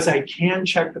 Because I can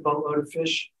check the boatload of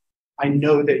fish, I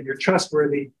know that you're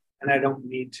trustworthy, and I don't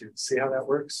need to. See how that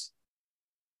works?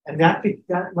 And that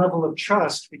level of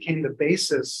trust became the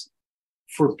basis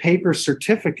for paper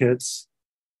certificates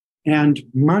and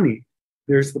money.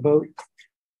 There's the boat.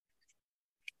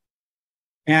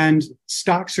 And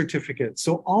stock certificates.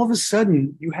 So all of a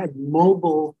sudden, you had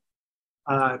mobile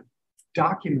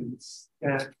documents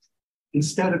that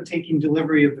instead of taking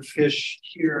delivery of the fish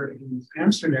here in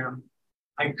Amsterdam,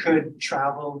 I could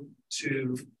travel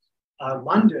to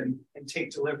London and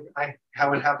take delivery. I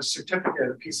would have a certificate,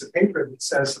 a piece of paper that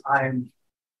says I'm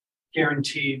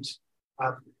guaranteed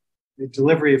the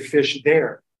delivery of fish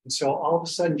there. And so all of a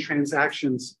sudden,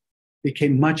 transactions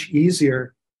became much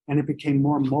easier and it became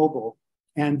more mobile.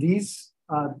 And these,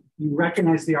 you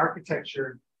recognize the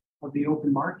architecture of the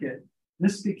open market.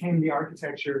 This became the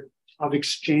architecture of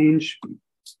exchange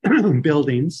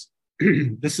buildings.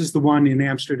 This is the one in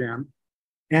Amsterdam.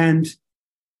 And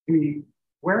the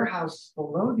warehouse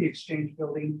below the exchange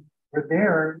building were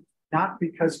there not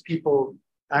because people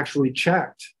actually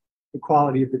checked the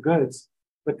quality of the goods,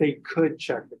 but they could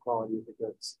check the quality of the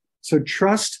goods. So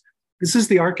trust, this is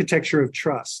the architecture of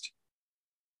trust.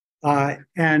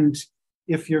 And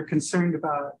if you're concerned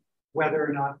about whether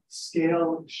or not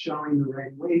scale is showing the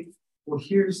right weight, well,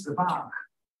 here's the Bach,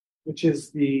 which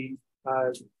is the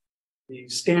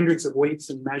standards of weights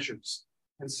and measures.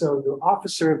 And so the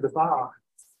officer of the Bach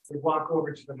would walk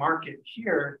over to the market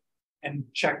here and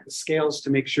check the scales to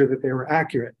make sure that they were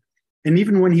accurate. And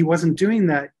even when he wasn't doing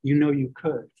that, you know you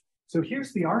could. So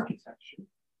here's the architecture.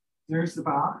 There's the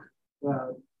Bach,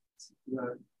 the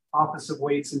Office of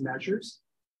Weights and Measures.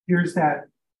 Here's that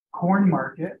corn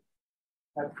market,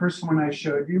 that first one I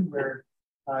showed you, where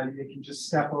you can just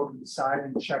step over the side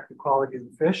and check the quality of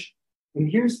the fish. And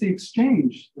here's the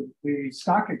exchange, the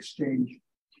stock exchange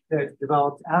that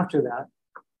developed after that.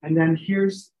 And then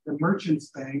here's the Merchants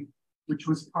Bank, which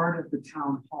was part of the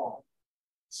town hall.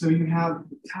 So you have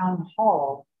the town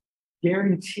hall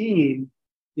guaranteeing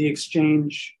the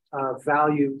exchange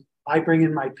value. I bring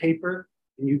in my paper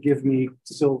and you give me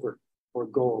silver or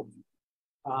gold.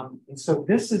 And so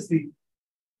this is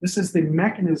the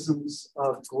mechanisms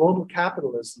of global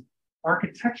capitalism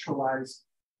architecturalized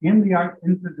in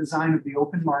the design of the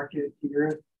open market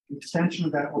here, the extension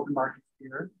of that open market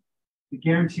here, the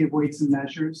guarantee of weights and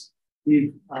measures,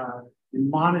 the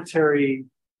monetary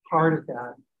part of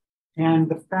that, and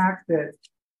the fact that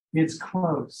it's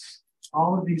close.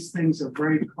 All of these things are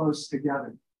very close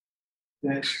together.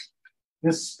 That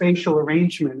this spatial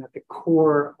arrangement at the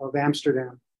core of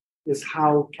Amsterdam is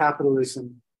how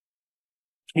capitalism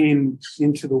came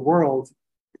into the world.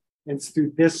 It's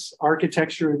through this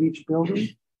architecture of each building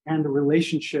and the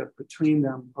relationship between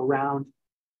them around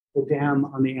the dam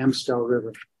on the Amstel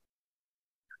River.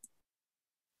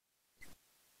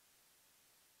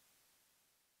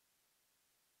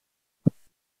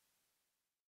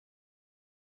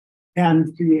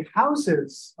 And the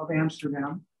houses of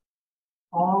Amsterdam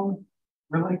all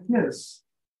were like this.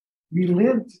 We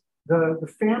lived,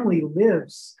 the family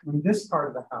lives in this part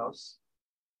of the house.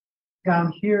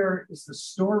 Down here is the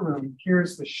storeroom,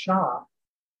 here's the shop,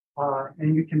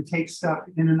 and you can take stuff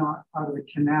in and out of the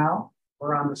canal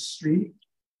or on the street.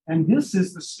 And this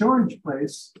is the storage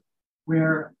place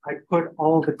where I put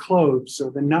all the cloves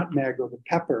or the nutmeg or the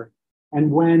pepper.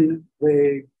 And when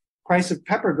the price of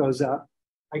pepper goes up,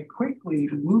 I quickly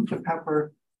move the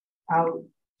pepper out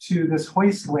to this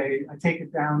hoistway. I take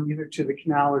it down either to the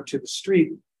canal or to the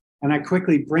street, and I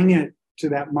quickly bring it to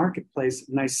that marketplace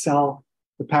and I sell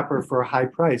the pepper for a high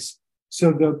price.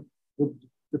 So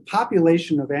the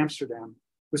population of Amsterdam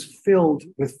was filled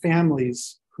with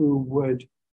families who would,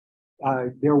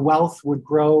 their wealth would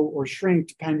grow or shrink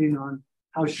depending on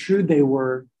how shrewd they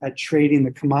were at trading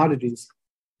the commodities.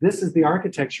 This is the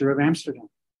architecture of Amsterdam.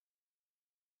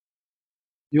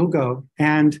 You'll go.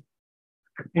 And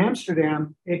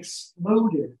Amsterdam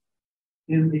exploded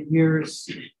in the years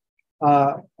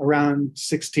around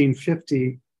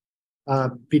 1650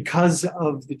 because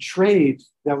of the trade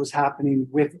that was happening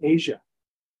with Asia.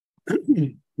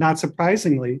 Not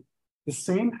surprisingly, the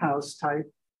same house type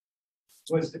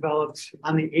was developed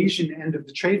on the Asian end of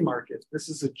the trade market. This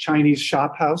is a Chinese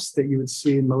shop house that you would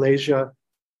see in Malaysia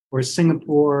or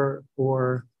Singapore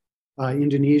or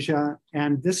Indonesia.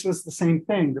 And this was the same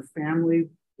thing. The family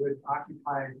would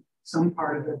occupy some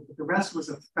part of it, but the rest was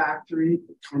a factory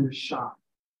and a shop.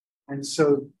 And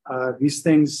so these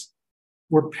things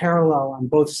were parallel on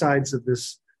both sides of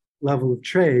this level of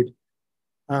trade.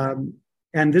 And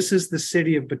this is the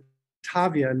city of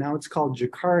Batavia, now it's called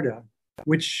Jakarta,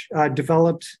 which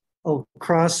developed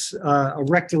across a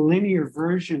rectilinear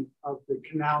version of the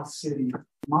Canal City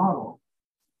model.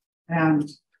 And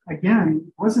again,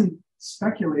 it wasn't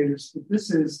speculators, but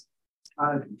this is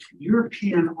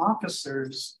European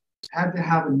officers had to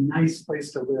have a nice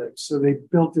place to live. So they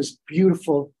built this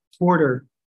beautiful quarter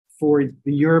for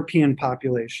the European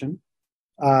population.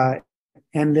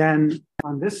 And then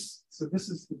on this, so this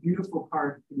is the beautiful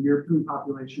part of the European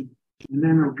population, and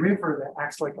then a river that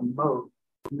acts like a moat.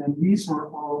 And then these were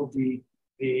all the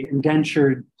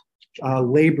indentured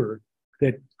labor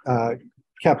that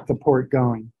kept the port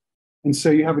going. And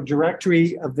so you have a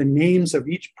directory of the names of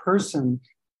each person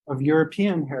of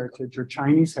European heritage or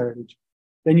Chinese heritage.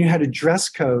 Then you had a dress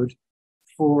code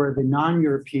for the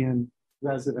non-European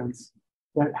residents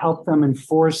that helped them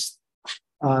enforce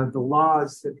the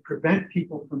laws that prevent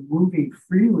people from moving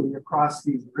freely across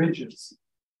these bridges.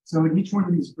 So in each one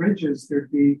of these bridges,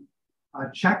 there'd be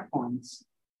checkpoints,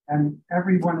 and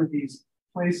every one of these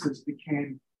places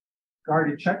became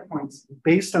guarded checkpoints.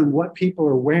 Based on what people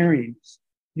are wearing,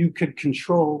 you could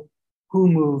control who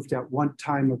moved at what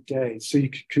time of day. So you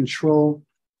could control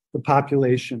the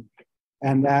population.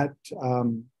 And that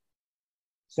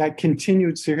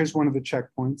continued. So here's one of the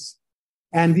checkpoints.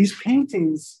 And these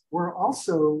paintings were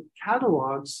also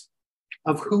catalogs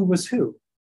of who was who,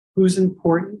 who's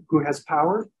important, who has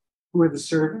power, who are the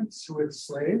servants, who are the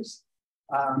slaves.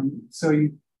 So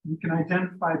you can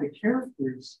identify the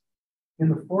characters in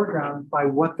the foreground by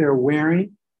what they're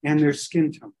wearing and their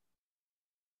skin tone.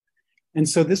 And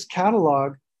so this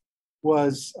catalog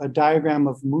was a diagram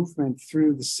of movement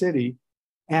through the city.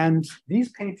 And these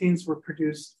paintings were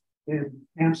produced in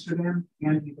Amsterdam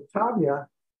and Batavia.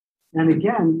 And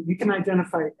again, you can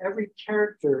identify every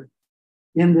character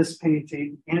in this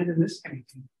painting and in this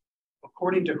painting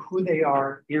according to who they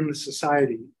are in the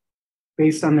society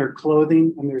based on their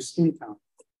clothing and their skin tone.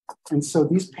 And so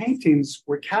these paintings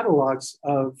were catalogs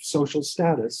of social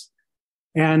status.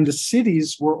 And the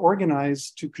cities were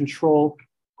organized to control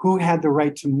who had the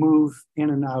right to move in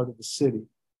and out of the city.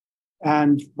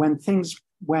 And when things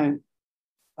went,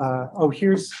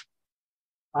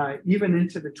 even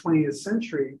into the 20th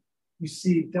century, you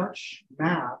see Dutch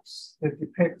maps that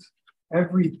depict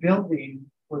every building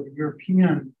for the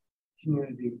European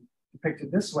community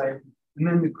depicted this way. And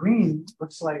then the green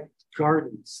looks like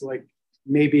gardens, like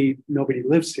maybe nobody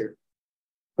lives here.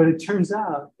 But it turns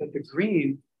out that the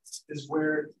green is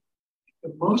where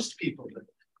the most people live.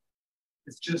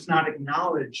 It's just not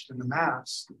acknowledged in the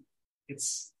maps.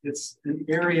 It's an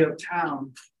area of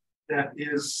town that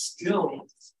is still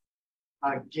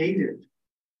gated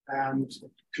and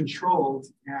controlled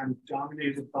and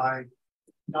dominated by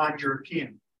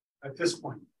non-European at this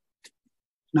point,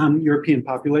 non-European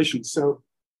population. So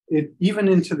even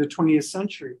into the 20th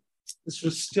century, this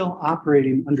was still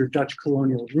operating under Dutch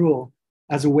colonial rule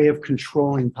as a way of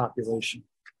controlling population.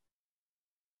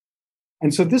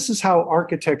 And so this is how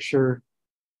architecture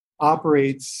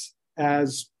operates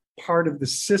as part of the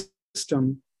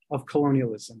system of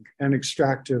colonialism and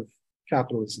extractive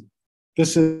capitalism.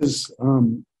 This is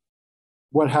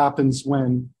what happens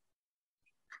when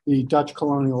the Dutch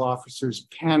colonial officers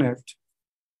panicked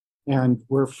and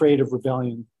were afraid of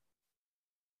rebellion.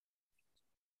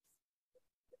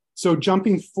 So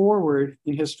jumping forward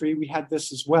in history, we had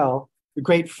this as well. The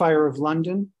Great Fire of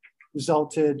London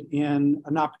resulted in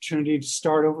an opportunity to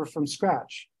start over from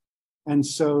scratch. And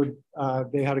so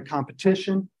they had a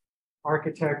competition.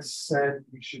 Architects said,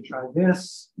 we should try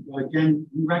this. Again,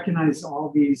 we recognize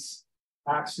all these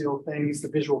axial things, the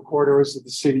visual corridors of the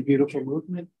City Beautiful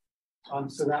movement.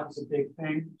 So that was a big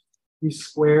thing. These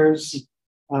squares.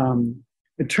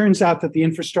 It turns out that the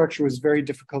infrastructure was very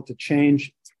difficult to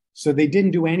change. So they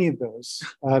didn't do any of those.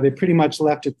 They pretty much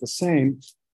left it the same.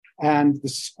 And the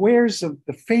squares of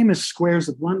the famous squares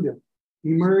of London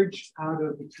emerged out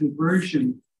of the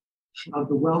conversion of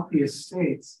the wealthy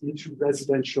estates into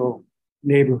residential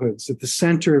neighborhoods, at the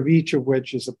center of each of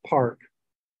which is a park.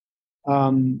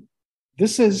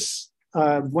 This is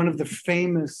one of the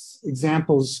famous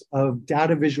examples of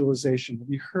data visualization. Have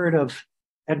you heard of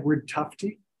Edward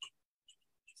Tufte?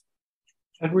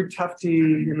 Edward Tufte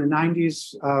in the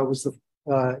 90s was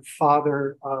the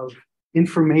father of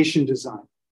information design.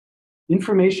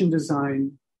 Information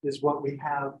design is what we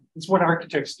have, it's what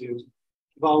architects do,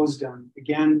 we've always done.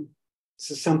 Again,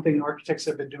 this is something architects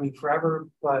have been doing forever,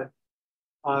 but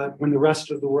when the rest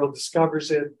of the world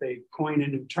discovers it, they coin a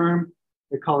new term,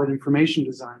 they call it information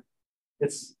design.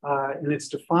 And it's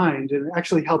defined, and it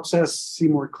actually helps us see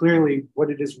more clearly what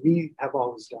it is we have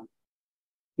always done.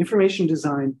 Information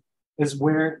design is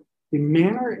where the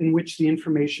manner in which the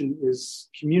information is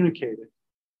communicated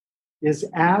is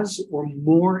as or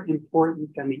more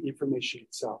important than the information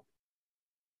itself.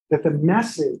 That the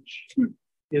message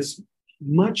is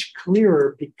much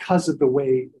clearer because of the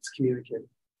way it's communicated.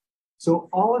 So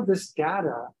all of this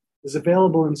data is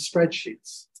available in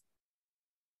spreadsheets.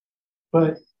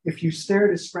 But if you stare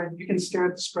at a spread, you can stare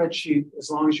at the spreadsheet as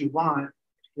long as you want.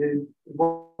 It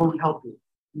won't help you.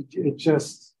 It's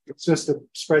just a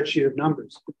spreadsheet of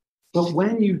numbers. But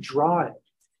when you draw it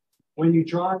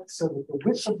so that the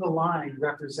width of the line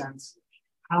represents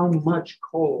how much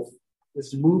coal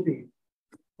is moving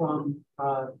from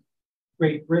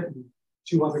Great Britain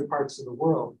to other parts of the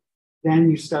world,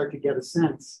 then you start to get a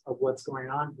sense of what's going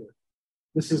on here.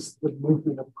 This is the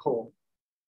movement of coal.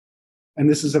 And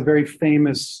this is a very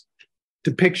famous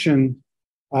depiction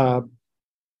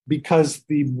because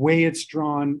the way it's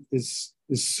drawn is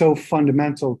so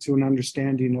fundamental to an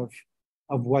understanding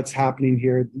of what's happening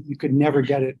here. You could never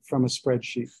get it from a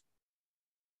spreadsheet.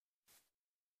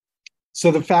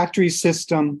 So the factory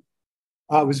system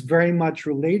was very much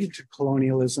related to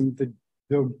colonialism.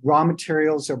 The raw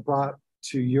materials are brought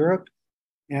to Europe,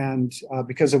 and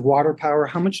because of water power,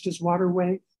 how much does water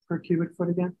weigh per cubic foot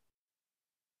again?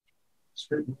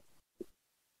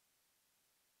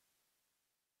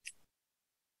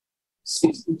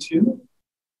 62.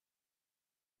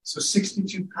 So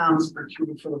 62 pounds per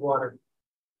cubic foot of water.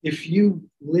 If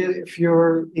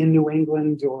you're in New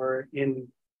England or in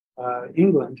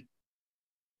England,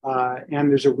 and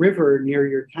there's a river near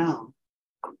your town,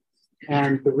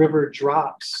 and the river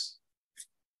drops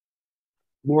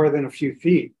more than a few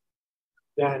feet,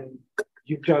 then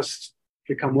you just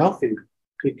become wealthy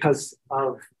because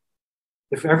of,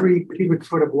 if every cubic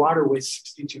foot of water weighs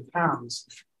 62 pounds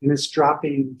and it's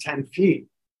dropping 10 feet,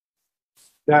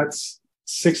 that's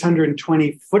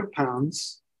 620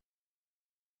 foot-pounds,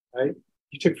 right?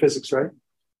 You took physics, right?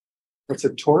 That's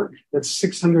a torque. That's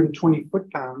 620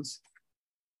 foot-pounds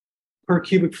per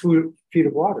cubic feet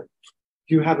of water.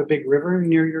 Do you have a big river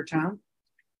near your town?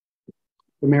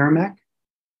 The Merrimack?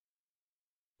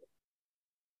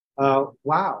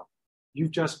 Wow,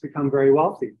 you've just become very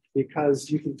wealthy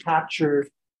because you can capture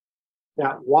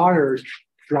that water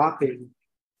dropping,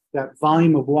 that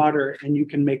volume of water, and you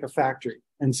can make a factory.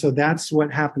 And so that's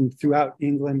what happened throughout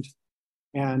England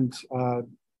and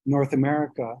North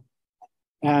America.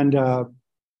 And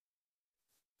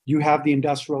you have the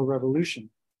Industrial Revolution.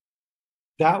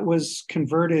 That was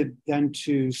converted then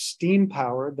to steam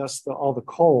power, thus all the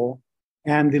coal,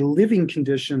 and the living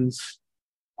conditions,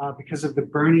 because of the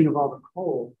burning of all the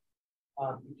coal,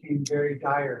 became very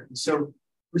dire. And so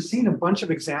we're seeing a bunch of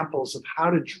examples of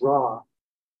how to draw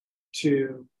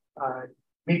to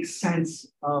make sense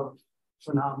of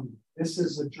phenomena. This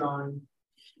is a drawing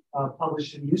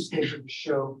published in a newspaper to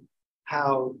show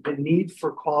how the need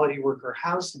for quality worker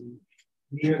housing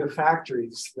near the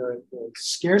factories, the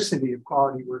scarcity of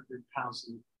quality worker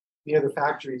housing near the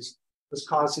factories was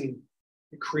causing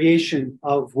the creation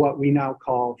of what we now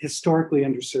call historically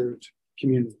underserved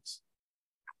communities.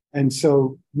 And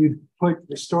so you put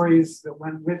the stories that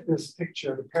went with this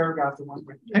picture, the paragraph that went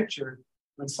with the picture,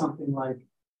 was something like,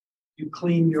 you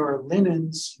clean your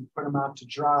linens, you put them out to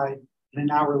dry, and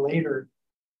an hour later,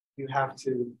 you have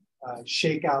to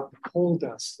shake out the coal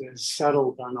dust that has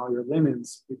settled on all your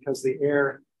linens because the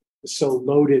air is so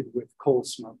loaded with coal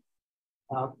smoke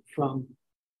from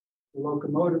the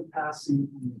locomotive passing,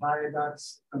 from the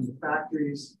viaducts, from the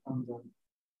factories, from the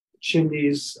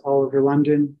chimneys all over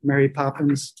London, Mary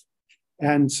Poppins.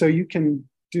 And so you can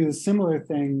do a similar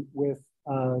thing with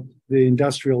the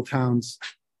industrial towns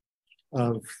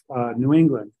of New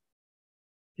England.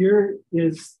 Here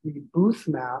is the booth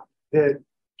map that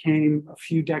came a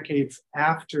few decades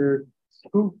after.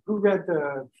 Who read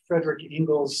the Frederick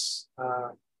Engels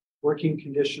Working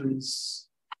Conditions?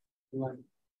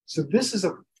 So this is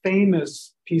a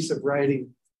famous piece of writing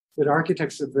that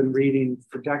architects have been reading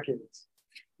for decades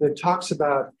that talks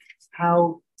about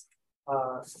how,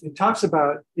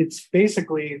 it's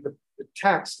basically the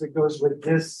text that goes with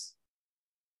this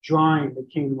drawing that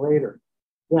came later,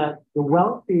 that the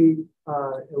wealthy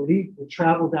elite would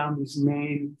travel down these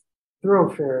main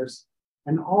thoroughfares,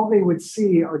 and all they would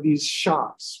see are these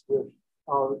shops with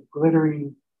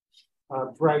glittering,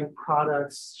 bright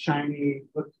products, shiny,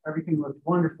 everything looked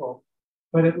wonderful.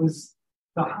 But it was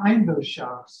behind those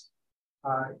shops,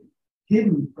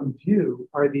 hidden from view,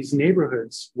 are these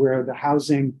neighborhoods where the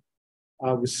housing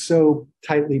was so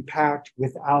tightly packed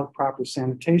without proper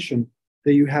sanitation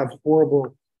that you have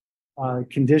horrible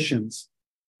conditions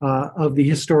of the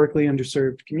historically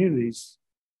underserved communities.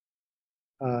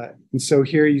 And so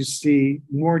here you see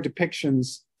more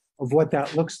depictions of what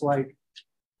that looks like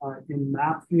in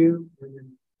map view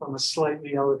and from a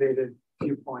slightly elevated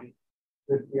viewpoint,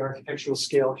 with the architectural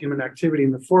scale, human activity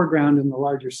in the foreground and the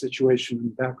larger situation in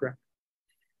the background.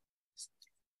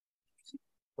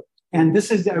 And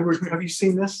this is Edward. Have you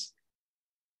seen this?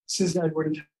 This is Edward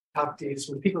and Tufte.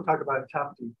 When people talk about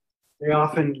Tufte, they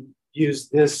often use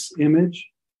this image.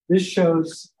 This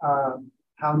shows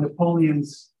how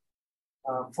Napoleon's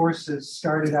forces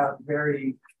started out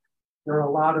there are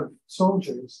a lot of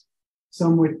soldiers.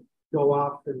 Some would go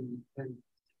off and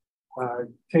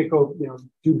take over,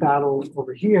 do battle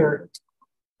over here.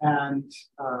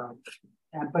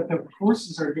 But the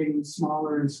forces are getting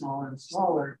smaller and smaller and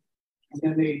smaller. And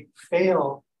then they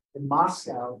fail in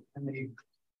Moscow and they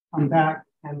come back,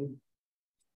 and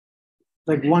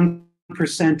like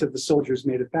 1% of the soldiers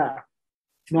made it back.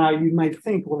 Now you might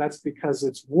think, well, that's because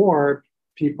it's war,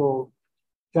 people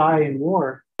die in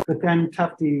war. But then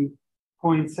Tufte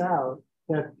points out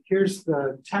that here's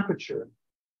the temperature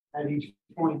at each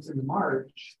point in the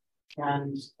march,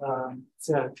 and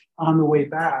said on the way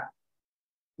back,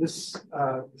 this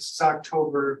is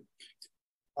October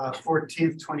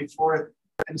 14th, 24th,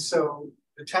 and so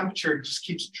the temperature just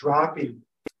keeps dropping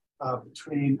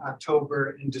between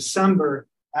October and December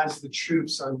as the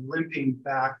troops are limping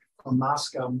back from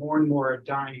Moscow. More and more are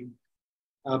dying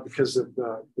because of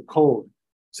the cold.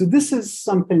 So this is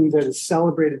something that is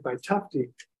celebrated by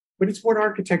Tufte, but it's what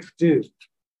architects do.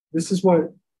 This is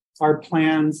what our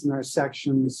plans and our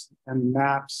sections and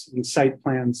maps and site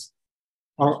plans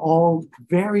are all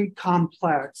very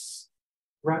complex,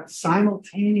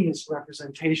 simultaneous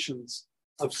representations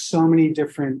of so many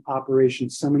different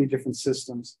operations, so many different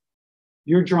systems.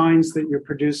 Your drawings that you're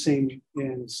producing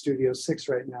in Studio 6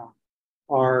 right now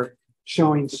are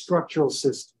showing structural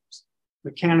systems,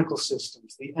 mechanical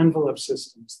systems, the envelope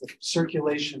systems, the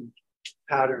circulation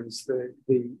patterns, the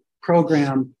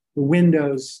program, the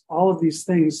windows, all of these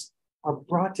things are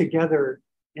brought together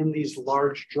in these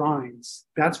large drawings.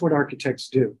 That's what architects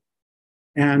do.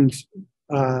 And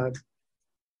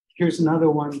here's another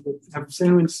one. Has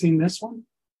anyone seen this one?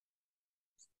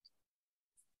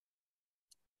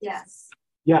 Yes.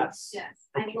 Yes. Yes.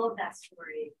 I love that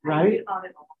story. Right?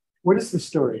 What is the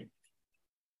story?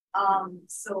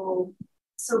 So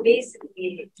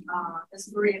basically, the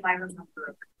story, if I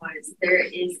remember, was there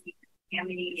is a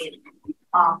contaminated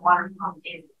water pump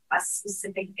in a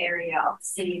specific area of the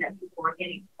city that people were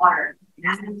getting water,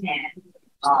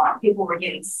 and people were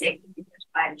getting sick,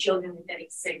 children were getting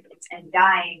sick and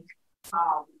dying.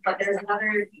 But there's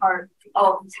another part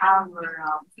of town where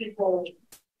people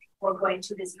were going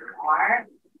to visit water,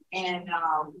 and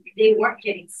they weren't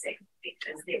getting sick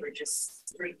because they were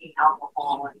just drinking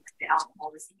alcohol, and the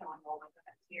alcohol was killing all of the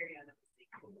bacteria that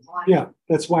was in the water. Yeah,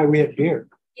 that's why we have beer.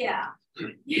 Yeah.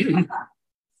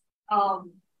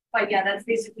 But yeah, that's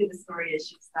basically the story. Is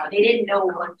just they didn't know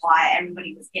why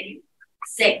everybody was getting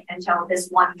sick until this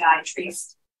one guy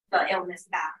traced the illness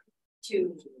back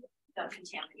to the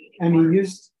contaminated And water.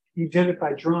 he did it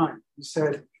by drawing. He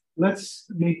said, let's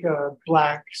make a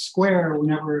black square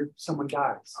whenever someone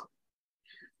dies.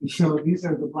 And so these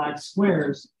are the black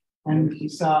squares, and he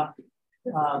saw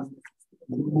the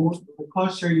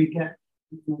closer you get,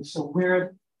 so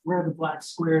where the black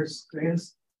squares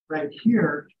is, right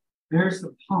here, there's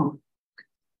the pump.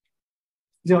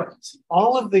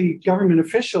 All of the government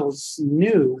officials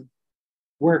knew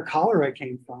where cholera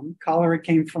came from. Cholera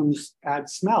came from bad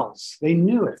smells. They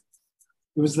knew it.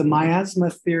 It was the miasma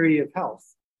theory of health.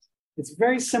 It's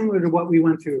very similar to what we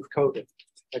went through with COVID.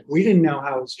 Like, we didn't know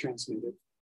how it was transmitted.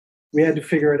 We had to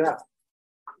figure it out.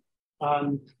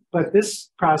 But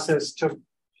this process took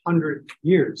 100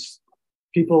 years.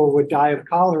 People would die of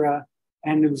cholera,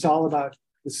 and it was all about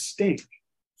the stink.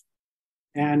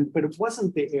 But it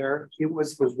wasn't the air, it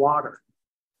was the water.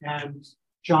 And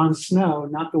Jon Snow,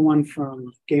 not the one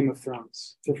from Game of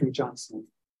Thrones, different Jon Snow.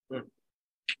 I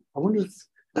wonder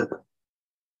if,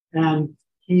 and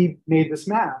he made this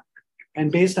map.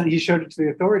 And he showed it to the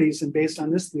authorities, and based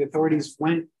on this, the authorities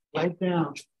went right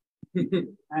down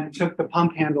and took the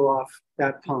pump handle off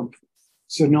that pump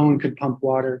so no one could pump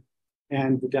water,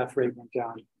 and the death rate went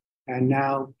down. And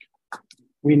now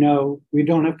we know we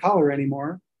don't have cholera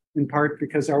anymore, in part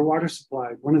because our water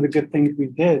supply. One of the good things we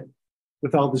did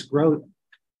with all this growth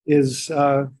is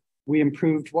we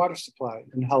improved water supply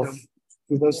and health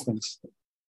through those things.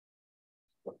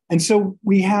 And so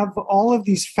we have all of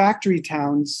these factory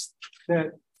towns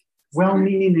that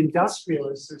well-meaning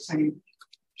industrialists are saying,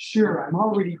 sure, I'm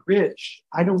already rich.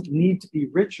 I don't need to be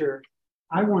richer.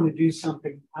 I want to do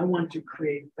something. I want to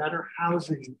create better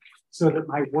housing so that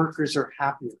my workers are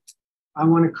happier. I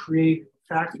want to create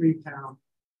a factory town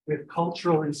with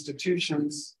cultural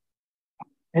institutions,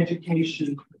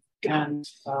 education, and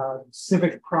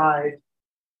civic pride,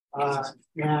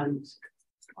 and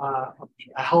a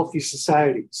healthy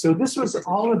society. So this was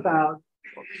all about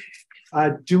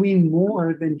doing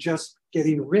more than just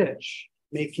getting rich,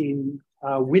 making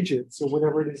widgets or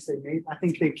whatever it is they made. I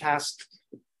think they cast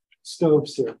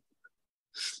stoves here.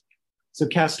 So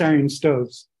cast iron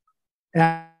stoves.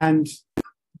 And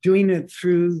doing it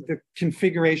through the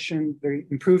configuration, the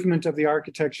improvement of the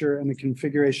architecture and the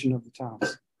configuration of the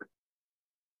towns.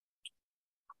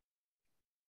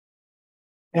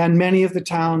 And many of the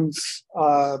towns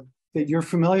that you're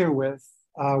familiar with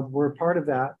were part of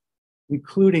that,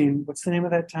 including, what's the name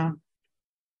of that town?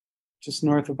 Just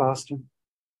north of Boston.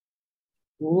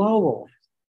 Lowell.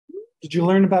 Did you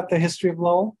learn about the history of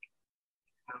Lowell?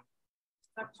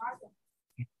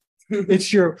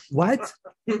 It's your what?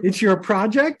 It's your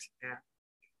project? Yeah.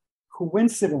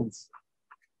 Coincidence.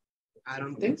 I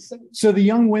don't think so. So the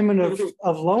young women of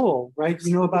Lowell, right?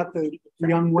 You know about the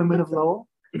young women of Lowell?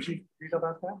 Did you read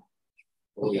about that?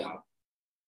 Oh, yeah.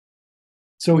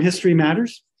 So history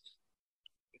matters.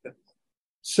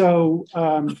 So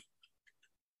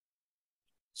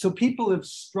so people have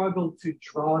struggled to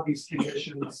draw these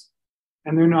conditions,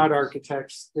 and they're not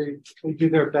architects. They do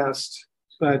their best,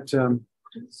 but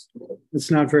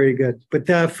it's not very good. But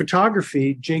the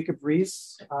photography, Jacob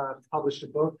Riis published a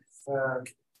book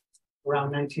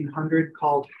around 1900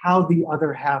 called How the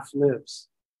Other Half Lives.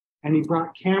 And he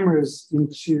brought cameras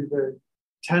into the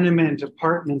tenement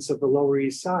apartments of the Lower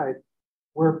East Side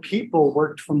where people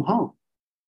worked from home.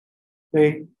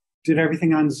 They did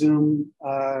everything on Zoom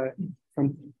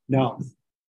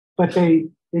but they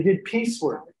did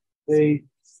piecework. They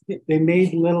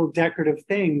made little decorative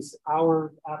things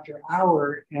hour after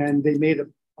hour, and they made a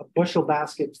bushel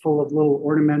basket full of little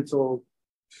ornamental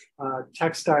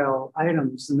textile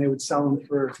items, and they would sell them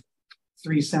for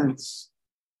 3 cents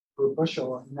per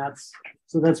bushel. And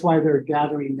that's why they're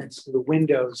gathering next to the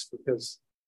windows, because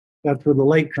that's where the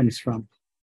light comes from.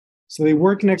 So they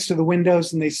work next to the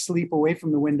windows and they sleep away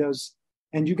from the windows.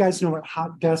 And you guys know what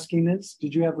hot desking is?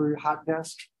 Did you ever hot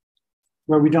desk?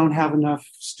 Where we don't have enough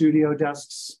studio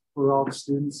desks for all the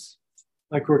students,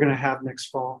 like we're going to have next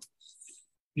fall.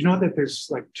 You know that there's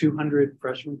like 200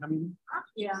 freshmen coming in?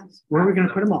 Yeah. Where are we going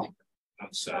to put them all?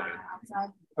 Outside.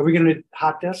 Are we going to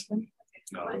hot desk them?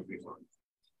 No, it'll be fun.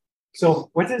 So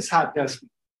what is hot desking?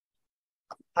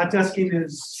 Hot desking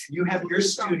is you have your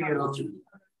studio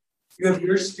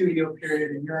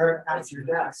period and you're at your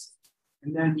desk,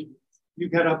 and then you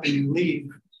get up and you leave,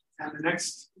 and the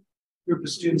next group of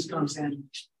students comes in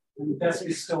and the desk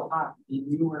is still hot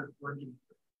and you were working.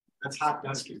 That's hot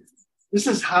desking. This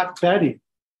is hot bedding.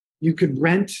 You could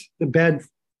rent the bed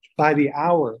by the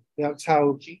hour. That's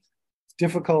how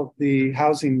difficult the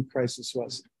housing crisis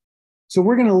was. So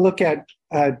we're going to look at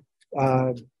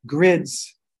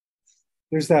grids.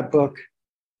 There's that book.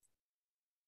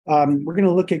 We're going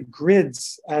to look at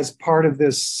grids as part of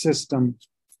this system.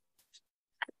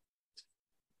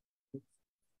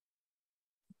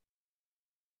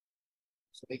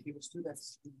 So they give us two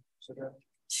that's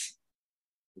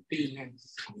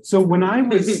So when I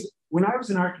was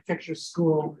in architecture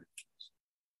school,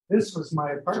 this was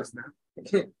my apartment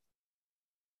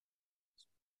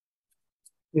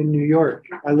in New York.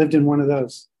 I lived in one of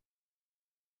those.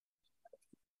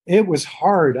 It was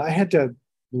hard. I had to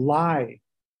lie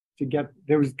to get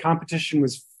there. Competition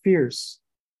was fierce,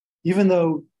 even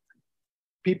though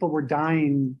people were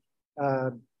dying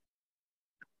from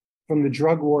the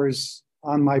drug wars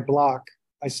on my block.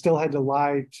 I still had to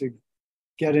lie to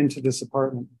get into this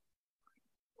apartment.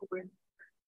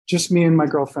 Just me and my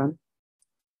girlfriend.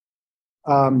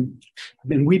 And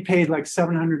we paid like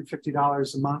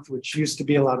 $750 a month, which used to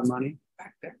be a lot of money.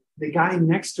 The guy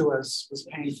next to us was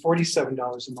paying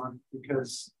 $47 a month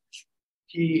because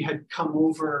he had come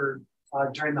over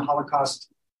during the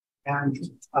Holocaust, and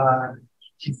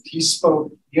he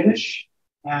spoke Yiddish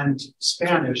and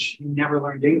Spanish. He never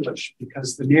learned English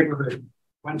because the neighborhood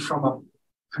went from a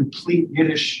complete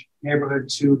Yiddish neighborhood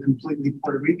to a completely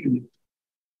Puerto Rican.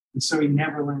 And so he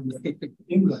never learned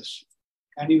English.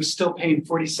 And he was still paying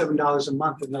 $47 a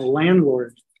month, and the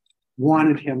landlord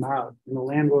wanted him out, and the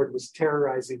landlord was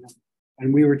terrorizing him,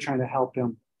 and we were trying to help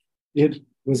him. It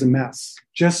was a mess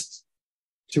just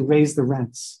to raise the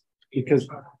rents because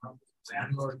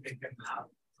Landlord picked him out.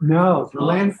 no,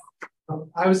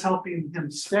 I was helping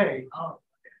him stay,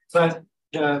 but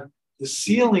the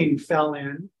ceiling fell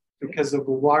in because of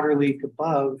a water leak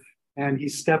above, and he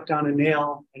stepped on a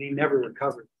nail and he never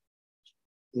recovered.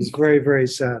 It was very, very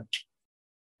sad.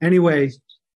 Anyway,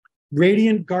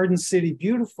 Radiant Garden City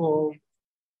Beautiful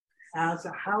as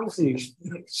a housing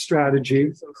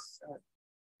strategy.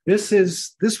 This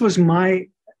was my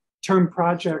term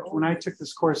project when I took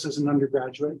this course as an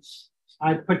undergraduate.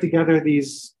 I put together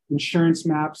these insurance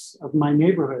maps of my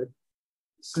neighborhood.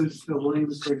 This is the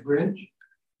Williamsburg Bridge.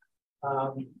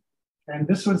 And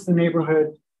this was the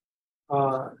neighborhood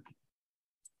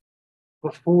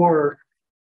before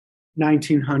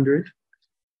 1900.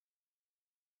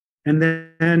 And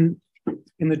then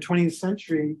in the 20th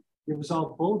century, it was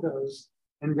all bulldozed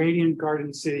and Radiant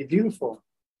Garden City Beautiful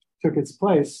took its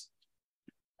place.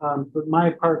 But my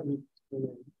apartment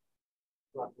remained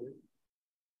roughly.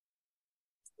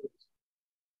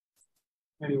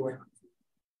 Anyway.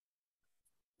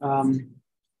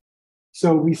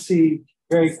 So we see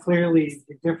very clearly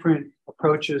the different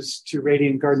approaches to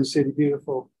Radiant Garden City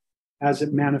Beautiful as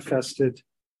it manifested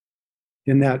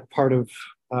in that part of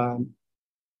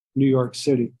New York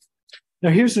City. Now,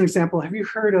 here's an example. Have you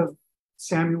heard of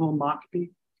Samuel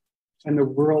Mockbee and the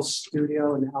Rural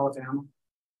Studio in Alabama?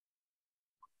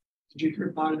 Did you hear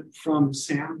about it from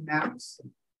Sam Maddox?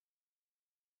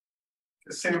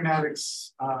 Sam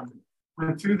Maddox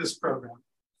went through this program.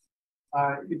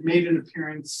 It made an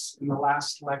appearance in the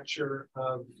last lecture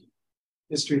of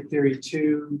History Theory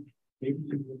 2. Maybe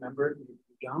you remember it, maybe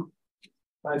you don't.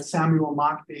 But Samuel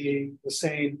Mockbee was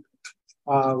saying,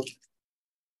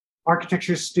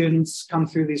 architecture students come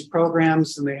through these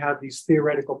programs and they have these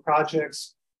theoretical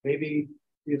projects. Maybe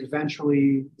it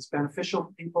eventually is beneficial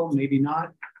to people, maybe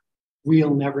not.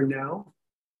 We'll never know.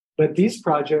 But these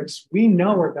projects we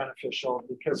know are beneficial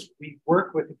because we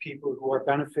work with the people who are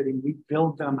benefiting. We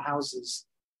build them houses.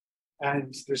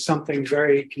 And there's something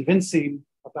very convincing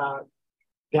about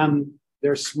them,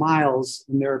 their smiles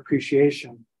and their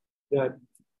appreciation that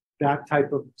that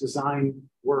type of design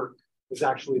work is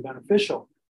actually beneficial.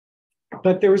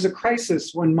 But there was a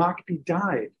crisis when Mockbee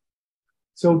died.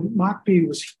 So Mockbee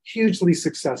was hugely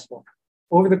successful.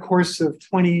 Over the course of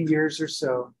 20 years or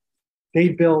so, they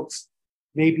built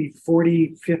maybe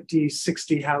 40, 50,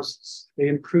 60 houses. They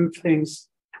improved things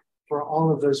for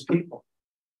all of those people.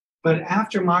 But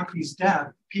after Mockbee's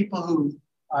death, people who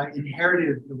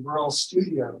inherited the Rural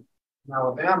Studio in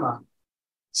Alabama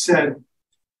said,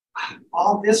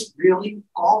 all this really,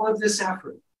 all of this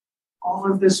effort,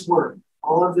 all of this work,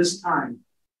 all of this time,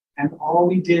 and all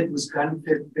we did was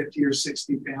benefit 50 or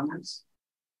 60 families.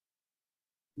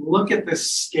 Look at the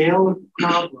scale of the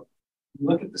problem.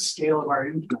 Look at the scale of our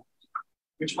impact,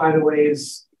 which, by the way,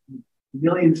 is a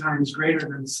million times greater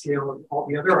than the scale of all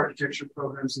the other architecture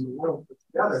programs in the world put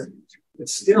together.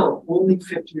 It's still only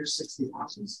 50 or 60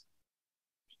 houses.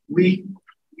 We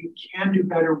can do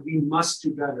better. We must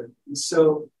do better. And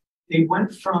so they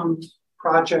went from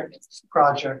project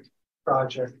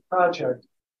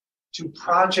to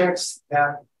projects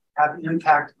that have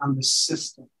impact on the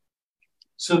system.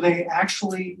 So they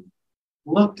actually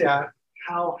looked at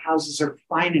how houses are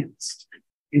financed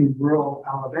in rural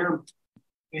Alabama.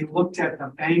 They looked at the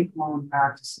bank loan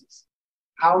practices.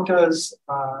 How does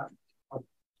a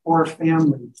poor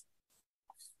family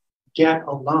get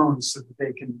a loan so that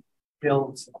they can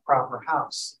build a proper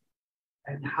house?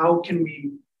 And how can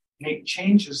we make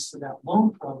changes to that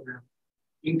loan program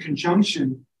in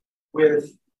conjunction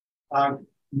with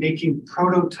making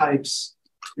prototypes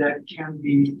that can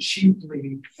be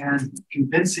cheaply and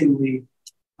convincingly,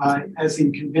 as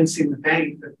in convincing the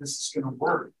bank that this is going to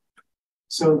work.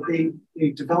 So they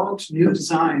developed new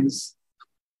designs,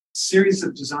 series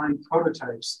of design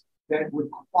prototypes that would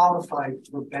qualify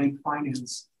for bank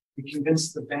finance and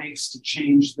convince the banks to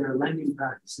change their lending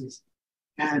practices.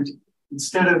 And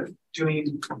instead of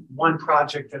doing one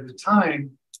project at a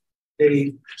time,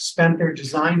 they spent their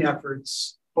design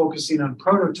efforts focusing on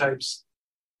prototypes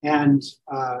and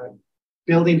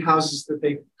building houses that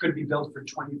they could be built for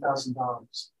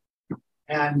 $20,000.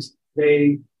 And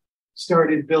they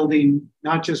started building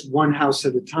not just one house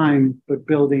at a time, but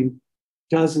building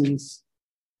dozens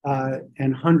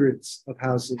and hundreds of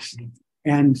houses.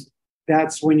 And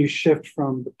that's when you shift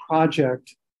from the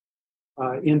project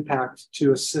impact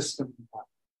to a system impact.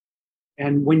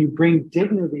 And when you bring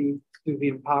dignity to the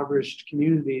impoverished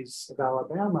communities of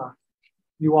Alabama,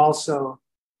 you also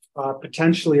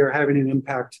potentially are having an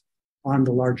impact on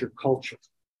the larger culture.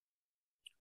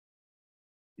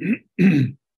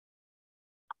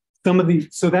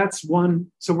 So that's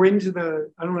one. So we're into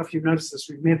I don't know if you've noticed this,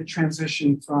 we've made the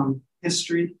transition from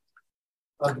history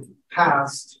of the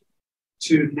past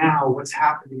to now what's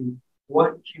happening.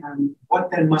 What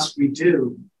then must we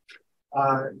do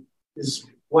is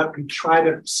what we try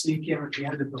to sneak in at the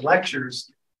end of the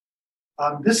lectures.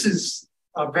 This is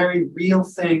a very real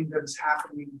thing that is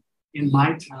happening in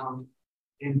my town,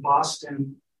 in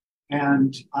Boston,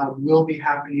 and will be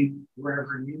happening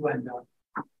wherever you end up.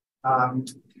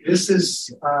 This is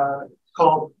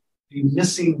called the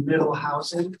missing middle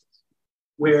housing,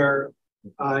 where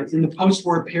in the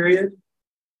post-war period,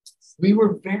 we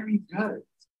were very good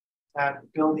at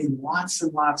building lots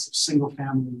and lots of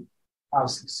single-family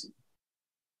houses.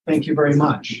 Thank you very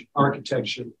much,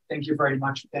 architecture. Thank you very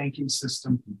much, banking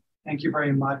system. Thank you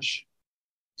very much,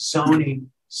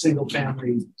 zoning,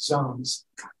 single-family zones.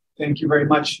 Thank you very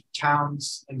much,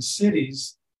 towns and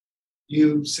cities.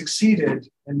 You succeeded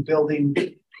in building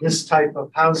this type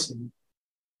of housing.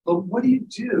 But what do you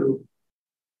do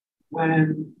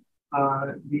when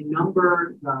the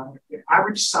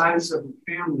average size of a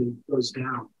family goes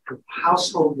down?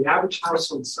 The average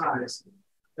household size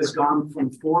has gone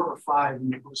from 4 or 5 in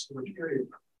the post-war period.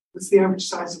 What's the average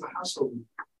size of a household?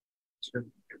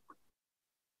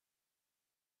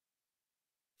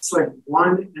 It's like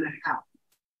 1.5.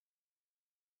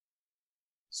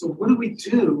 So what do we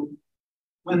do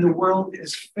when the world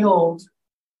is filled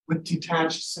with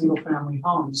detached single-family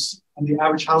homes and the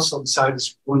average household size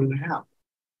is 1.5?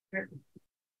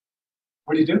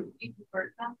 What do you do?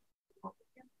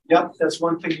 Yep, that's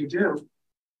one thing you do.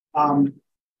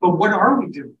 But what are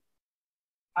we doing?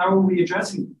 How are we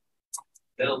addressing it?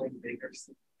 Building bigger.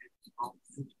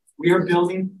 We are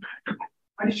building.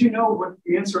 How did you know what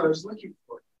the answer I was looking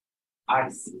for? I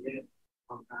see it.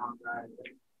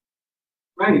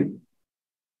 Right.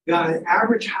 The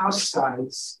average house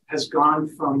size has gone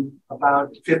from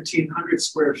about 1,500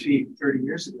 square feet 30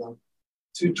 years ago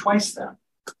to twice that,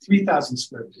 3,000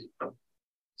 square feet.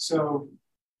 So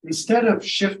instead of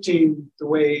shifting the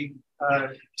way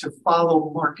to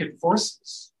follow market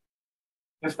forces,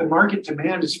 if the market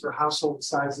demand is for household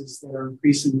sizes that are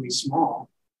increasingly small,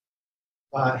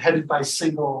 headed by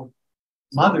single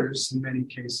mothers in many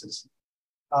cases,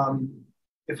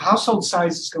 if household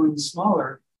size is going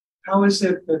smaller, how is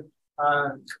it that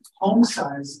home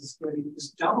size is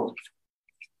doubled?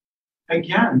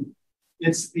 Again,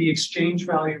 it's the exchange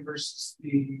value versus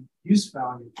the use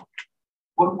value.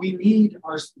 What we need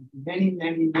are many,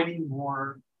 many, many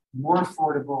more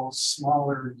affordable,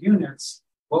 smaller units.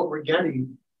 What we're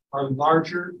getting are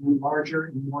larger and larger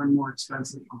and more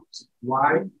expensive homes.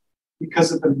 Why?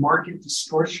 Because of the market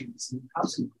distortions in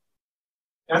housing.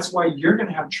 That's why you're going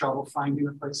to have trouble finding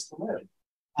a place to live,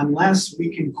 unless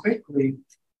we can quickly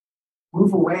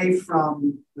move away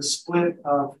from the split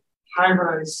of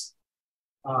high-rise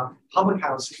public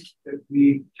housing that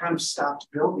we kind of stopped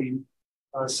building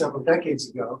several decades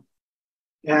ago,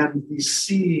 and the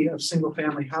sea of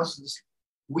single-family houses.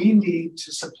 We need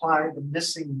to supply the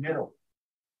missing middle,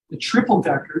 the triple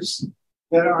deckers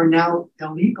that are now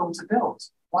illegal to build.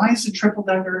 Why is a triple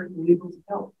decker illegal to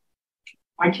build?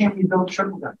 Why can't we build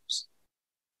triple deckers?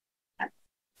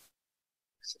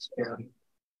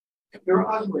 They're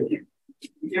ugly.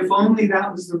 If only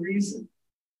that was the reason.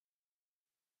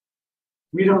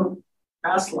 We don't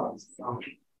pass laws.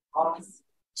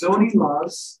 Zoning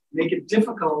laws make it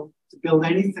difficult to build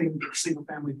anything but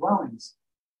single-family dwellings.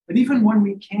 But even when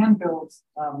we can build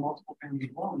multiple family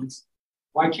dwellings,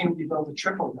 why can't we build a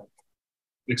triple decker?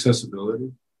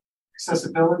 Accessibility.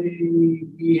 Accessibility,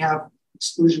 we have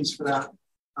exclusions for that.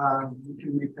 We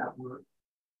can make that work.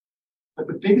 But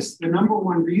the number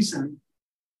one reason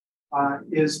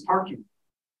is parking.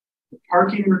 The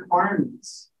parking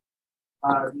requirements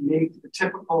make the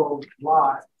typical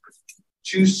lot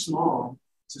too small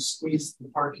to squeeze the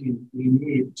parking we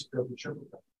need to build a triple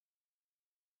decker.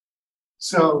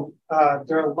 So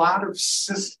there are a lot of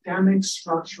systemic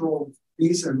structural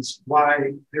reasons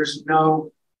why there's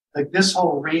no, like this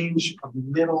whole range of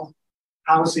middle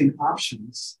housing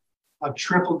options of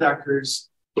triple deckers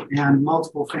and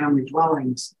multiple family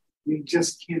dwellings. We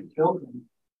just can't build them.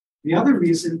 The other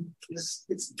reason is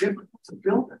it's difficult to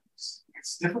build them.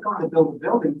 It's difficult to build a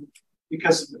building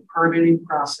because of the permitting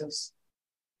process.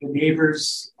 The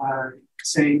neighbors are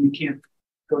saying you can't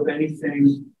build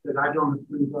anything that I don't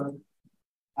approve of.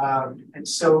 And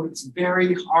so it's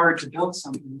very hard to build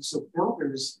something. So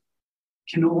builders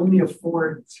can only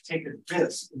afford to take a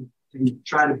risk and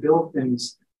try to build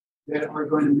things that are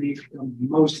going to make the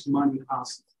most money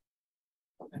possible.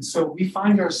 And so we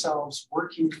find ourselves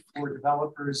working for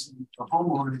developers and for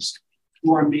homeowners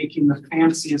who are making the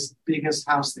fanciest, biggest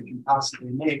house they can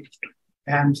possibly make.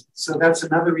 And so that's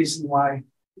another reason why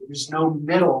there's no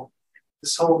middle.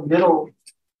 This whole middle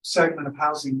segment of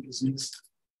housing is missing.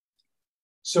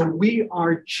 So we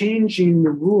are changing the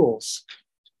rules.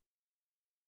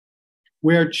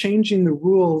 We are changing the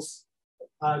rules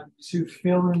to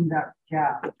fill in that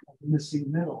gap of the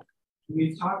missing middle.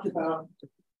 We talked about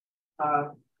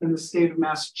in the state of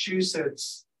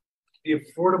Massachusetts, the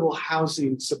Affordable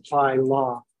Housing Supply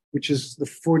Law, which is the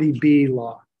 40B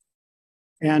law.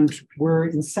 And we're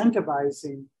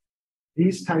incentivizing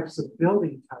these types of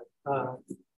building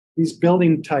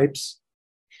types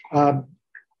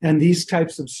And these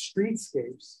types of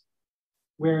streetscapes,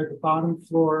 where the bottom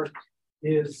floor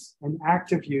is an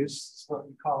active use, is what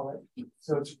we call it.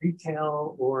 So it's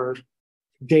retail or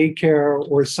daycare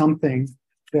or something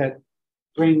that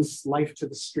brings life to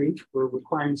the street. We're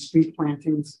requiring street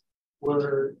plantings.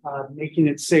 We're making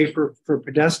it safer for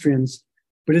pedestrians.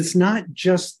 But it's not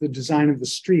just the design of the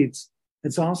streets,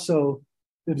 it's also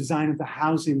the design of the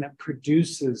housing that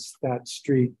produces that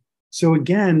street. So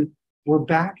again, we're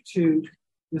back to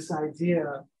this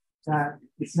idea that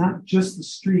it's not just the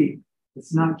street,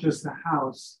 it's not just the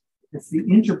house, it's the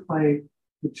interplay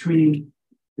between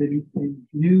the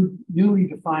newly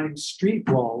defined street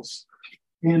walls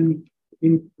in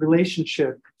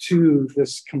relationship to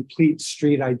this complete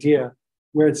street idea,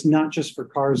 where it's not just for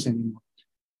cars anymore.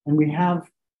 And we have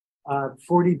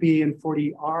 40B and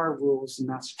 40R rules in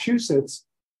Massachusetts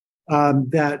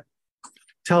that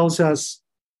tells us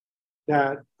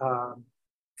that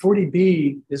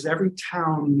 40B is every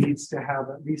town needs to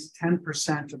have at least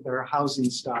 10% of their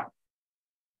housing stock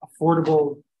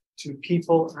affordable to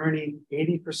people earning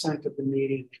 80% of the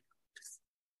median.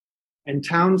 And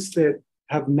towns that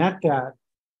have met that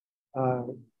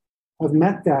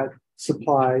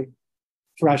supply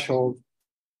threshold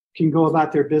can go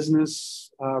about their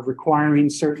business requiring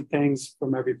certain things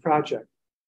from every project.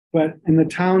 But in the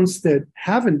towns that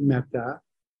haven't met that,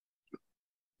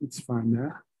 let's find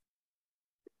that.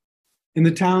 In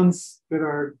the towns that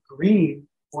are green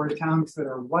or towns that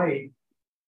are white,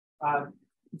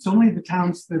 it's only the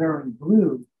towns that are in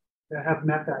blue that have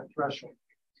met that threshold.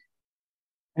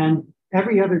 And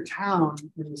every other town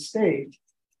in the state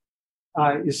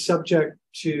is subject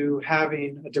to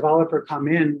having a developer come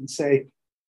in and say,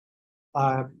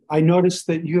 I noticed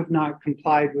that you have not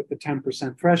complied with the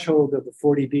 10% threshold of the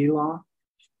 40B law.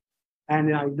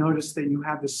 And I noticed that you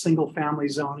have this single family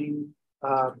zoning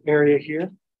area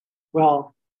here.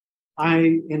 Well,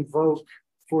 I invoke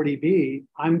 40B,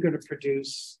 I'm going to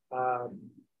produce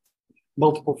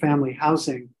multiple family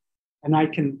housing, and I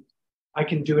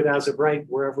can do it as of right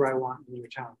wherever I want in your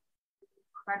town.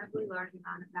 Incredibly large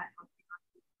amount of that.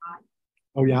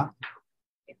 Oh yeah.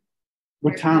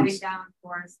 What They're towns? cutting down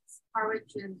forests,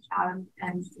 Harwich and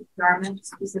Dartmouth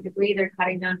specifically. They're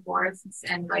cutting down forests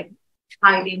and like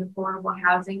hiding affordable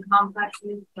housing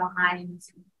complexes behind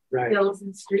hills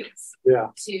and streets. Yeah.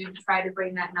 To try to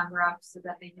bring that number up so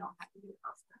that they don't have to do it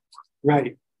elsewhere.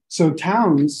 Right. So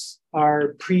towns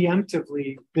are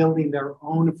preemptively building their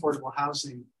own affordable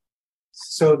housing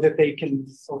so that they can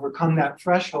overcome that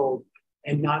threshold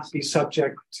and not be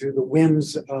subject to the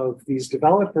whims of these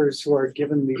developers who are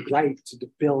given the right to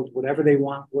build whatever they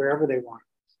want, wherever they want,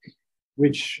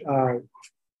 which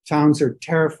towns are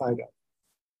terrified of.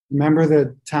 Remember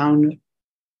the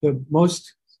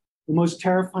most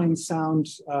terrifying sound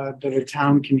that a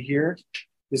town can hear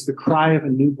is the cry of a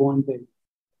newborn baby.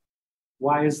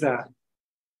 Why is that?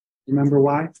 Remember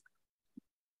why?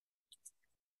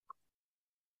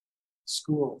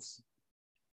 Schools.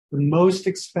 The most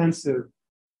expensive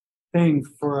thing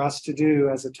for us to do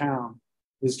as a town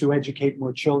is to educate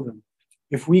more children.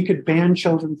 If we could ban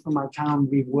children from our town,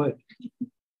 we would.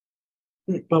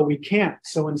 But we can't.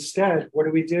 So instead, what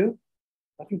do?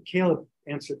 I think Caleb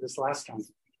answered this last time.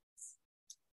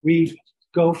 We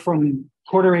go from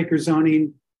quarter-acre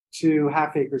zoning to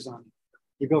half-acre zoning.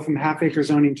 We go from half-acre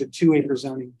zoning to 2-acre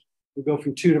zoning. We go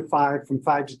from 2 to 5, from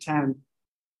 5 to 10.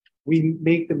 We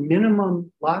make the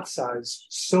minimum lot size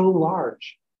so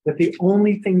large that the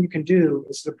only thing you can do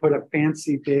is to put a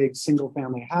fancy big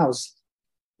single-family house.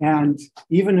 And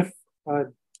even if a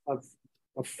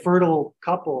fertile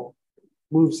couple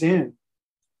moves in,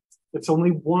 it's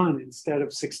only 1 instead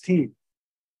of 16,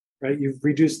 right? You've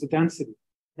reduced the density.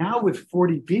 Now with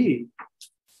 40B,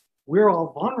 we're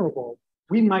all vulnerable.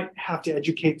 We might have to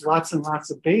educate lots and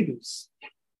lots of babies.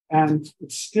 And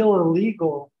it's still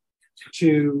illegal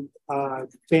to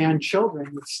ban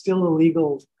children. It's still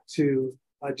illegal to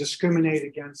discriminate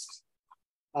against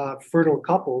fertile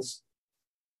couples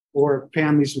or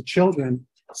families with children.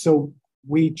 So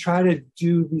we try to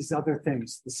do these other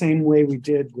things the same way we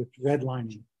did with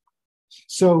redlining.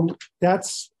 So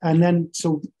that's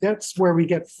where we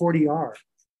get 40R.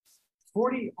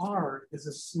 40R is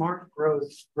a smart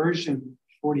growth version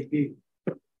of 40B.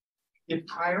 It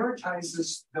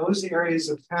prioritizes those areas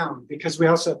of town because we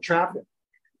also have traffic.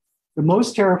 The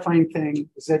most terrifying thing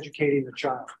is educating a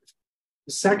child.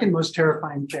 The second most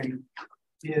terrifying thing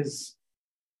is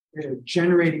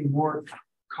generating more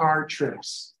car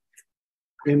trips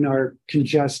in our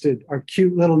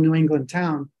cute little New England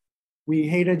town. We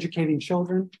hate educating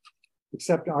children,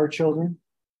 except our children,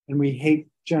 and we hate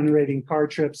generating car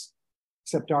trips,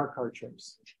 except our car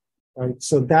trips. right?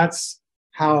 So that's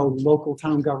how local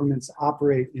town governments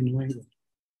operate in New England.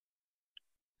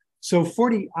 So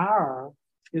 40R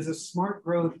is a smart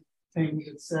growth thing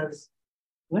that says,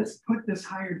 let's put this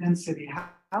higher density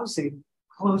housing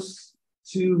close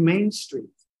to Main Street.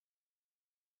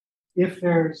 If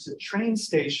there's a train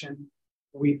station,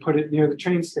 we put it near the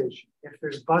train station. If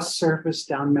there's bus service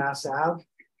down Mass Ave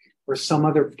or some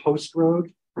other post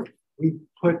road, we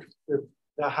put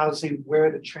the housing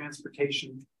where the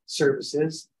transportation service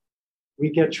is.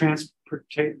 We get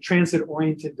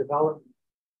transit-oriented development.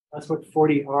 That's what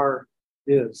 40R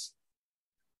is.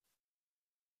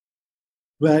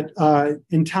 But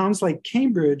in towns like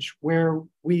Cambridge, where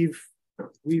we've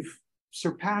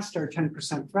surpassed our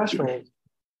 10% threshold,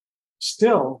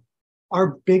 still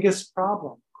our biggest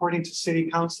problem, according to city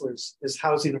councilors, is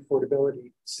housing affordability in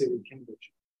the city of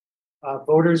Cambridge.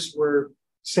 Voters were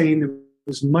saying it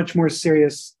was much more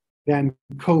serious than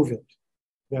COVID,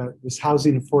 this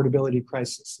housing affordability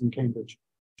crisis in Cambridge.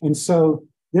 And so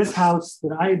this house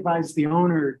that I advised the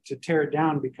owner to tear it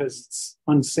down because it's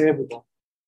unsavable,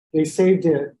 they saved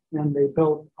it and they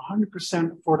built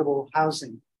 100% affordable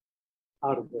housing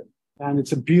out of it. And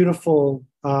it's a beautiful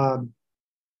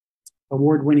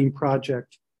award-winning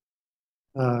project.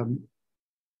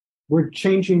 We're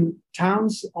changing,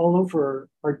 towns all over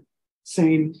are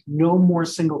saying no more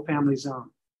single family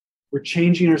zone. We're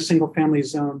changing our single family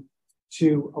zone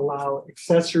to allow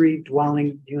accessory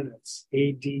dwelling units,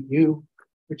 ADU,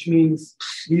 which means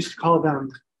we used to call them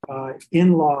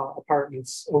in-law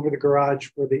apartments over the garage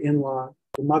where the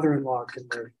mother-in-law can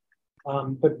live.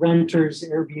 But renters,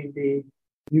 Airbnb,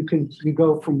 you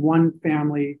go from one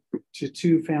family to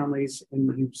two families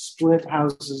and you split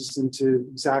houses into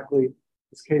exactly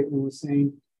as Caitlin was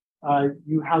saying.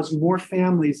 You house more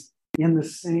families in the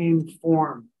same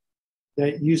form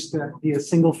that used to be a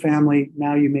single family.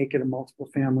 Now you make it a multiple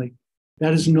family.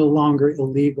 That is no longer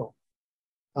illegal.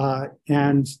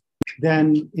 And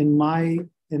then in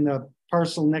the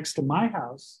parcel next to my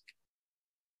house,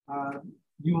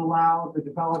 you allow the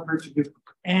developer to do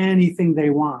anything they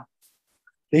want.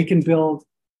 They can build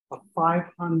a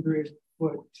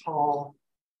 500-foot tall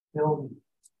building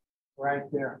right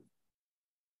there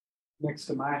next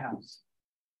to my house.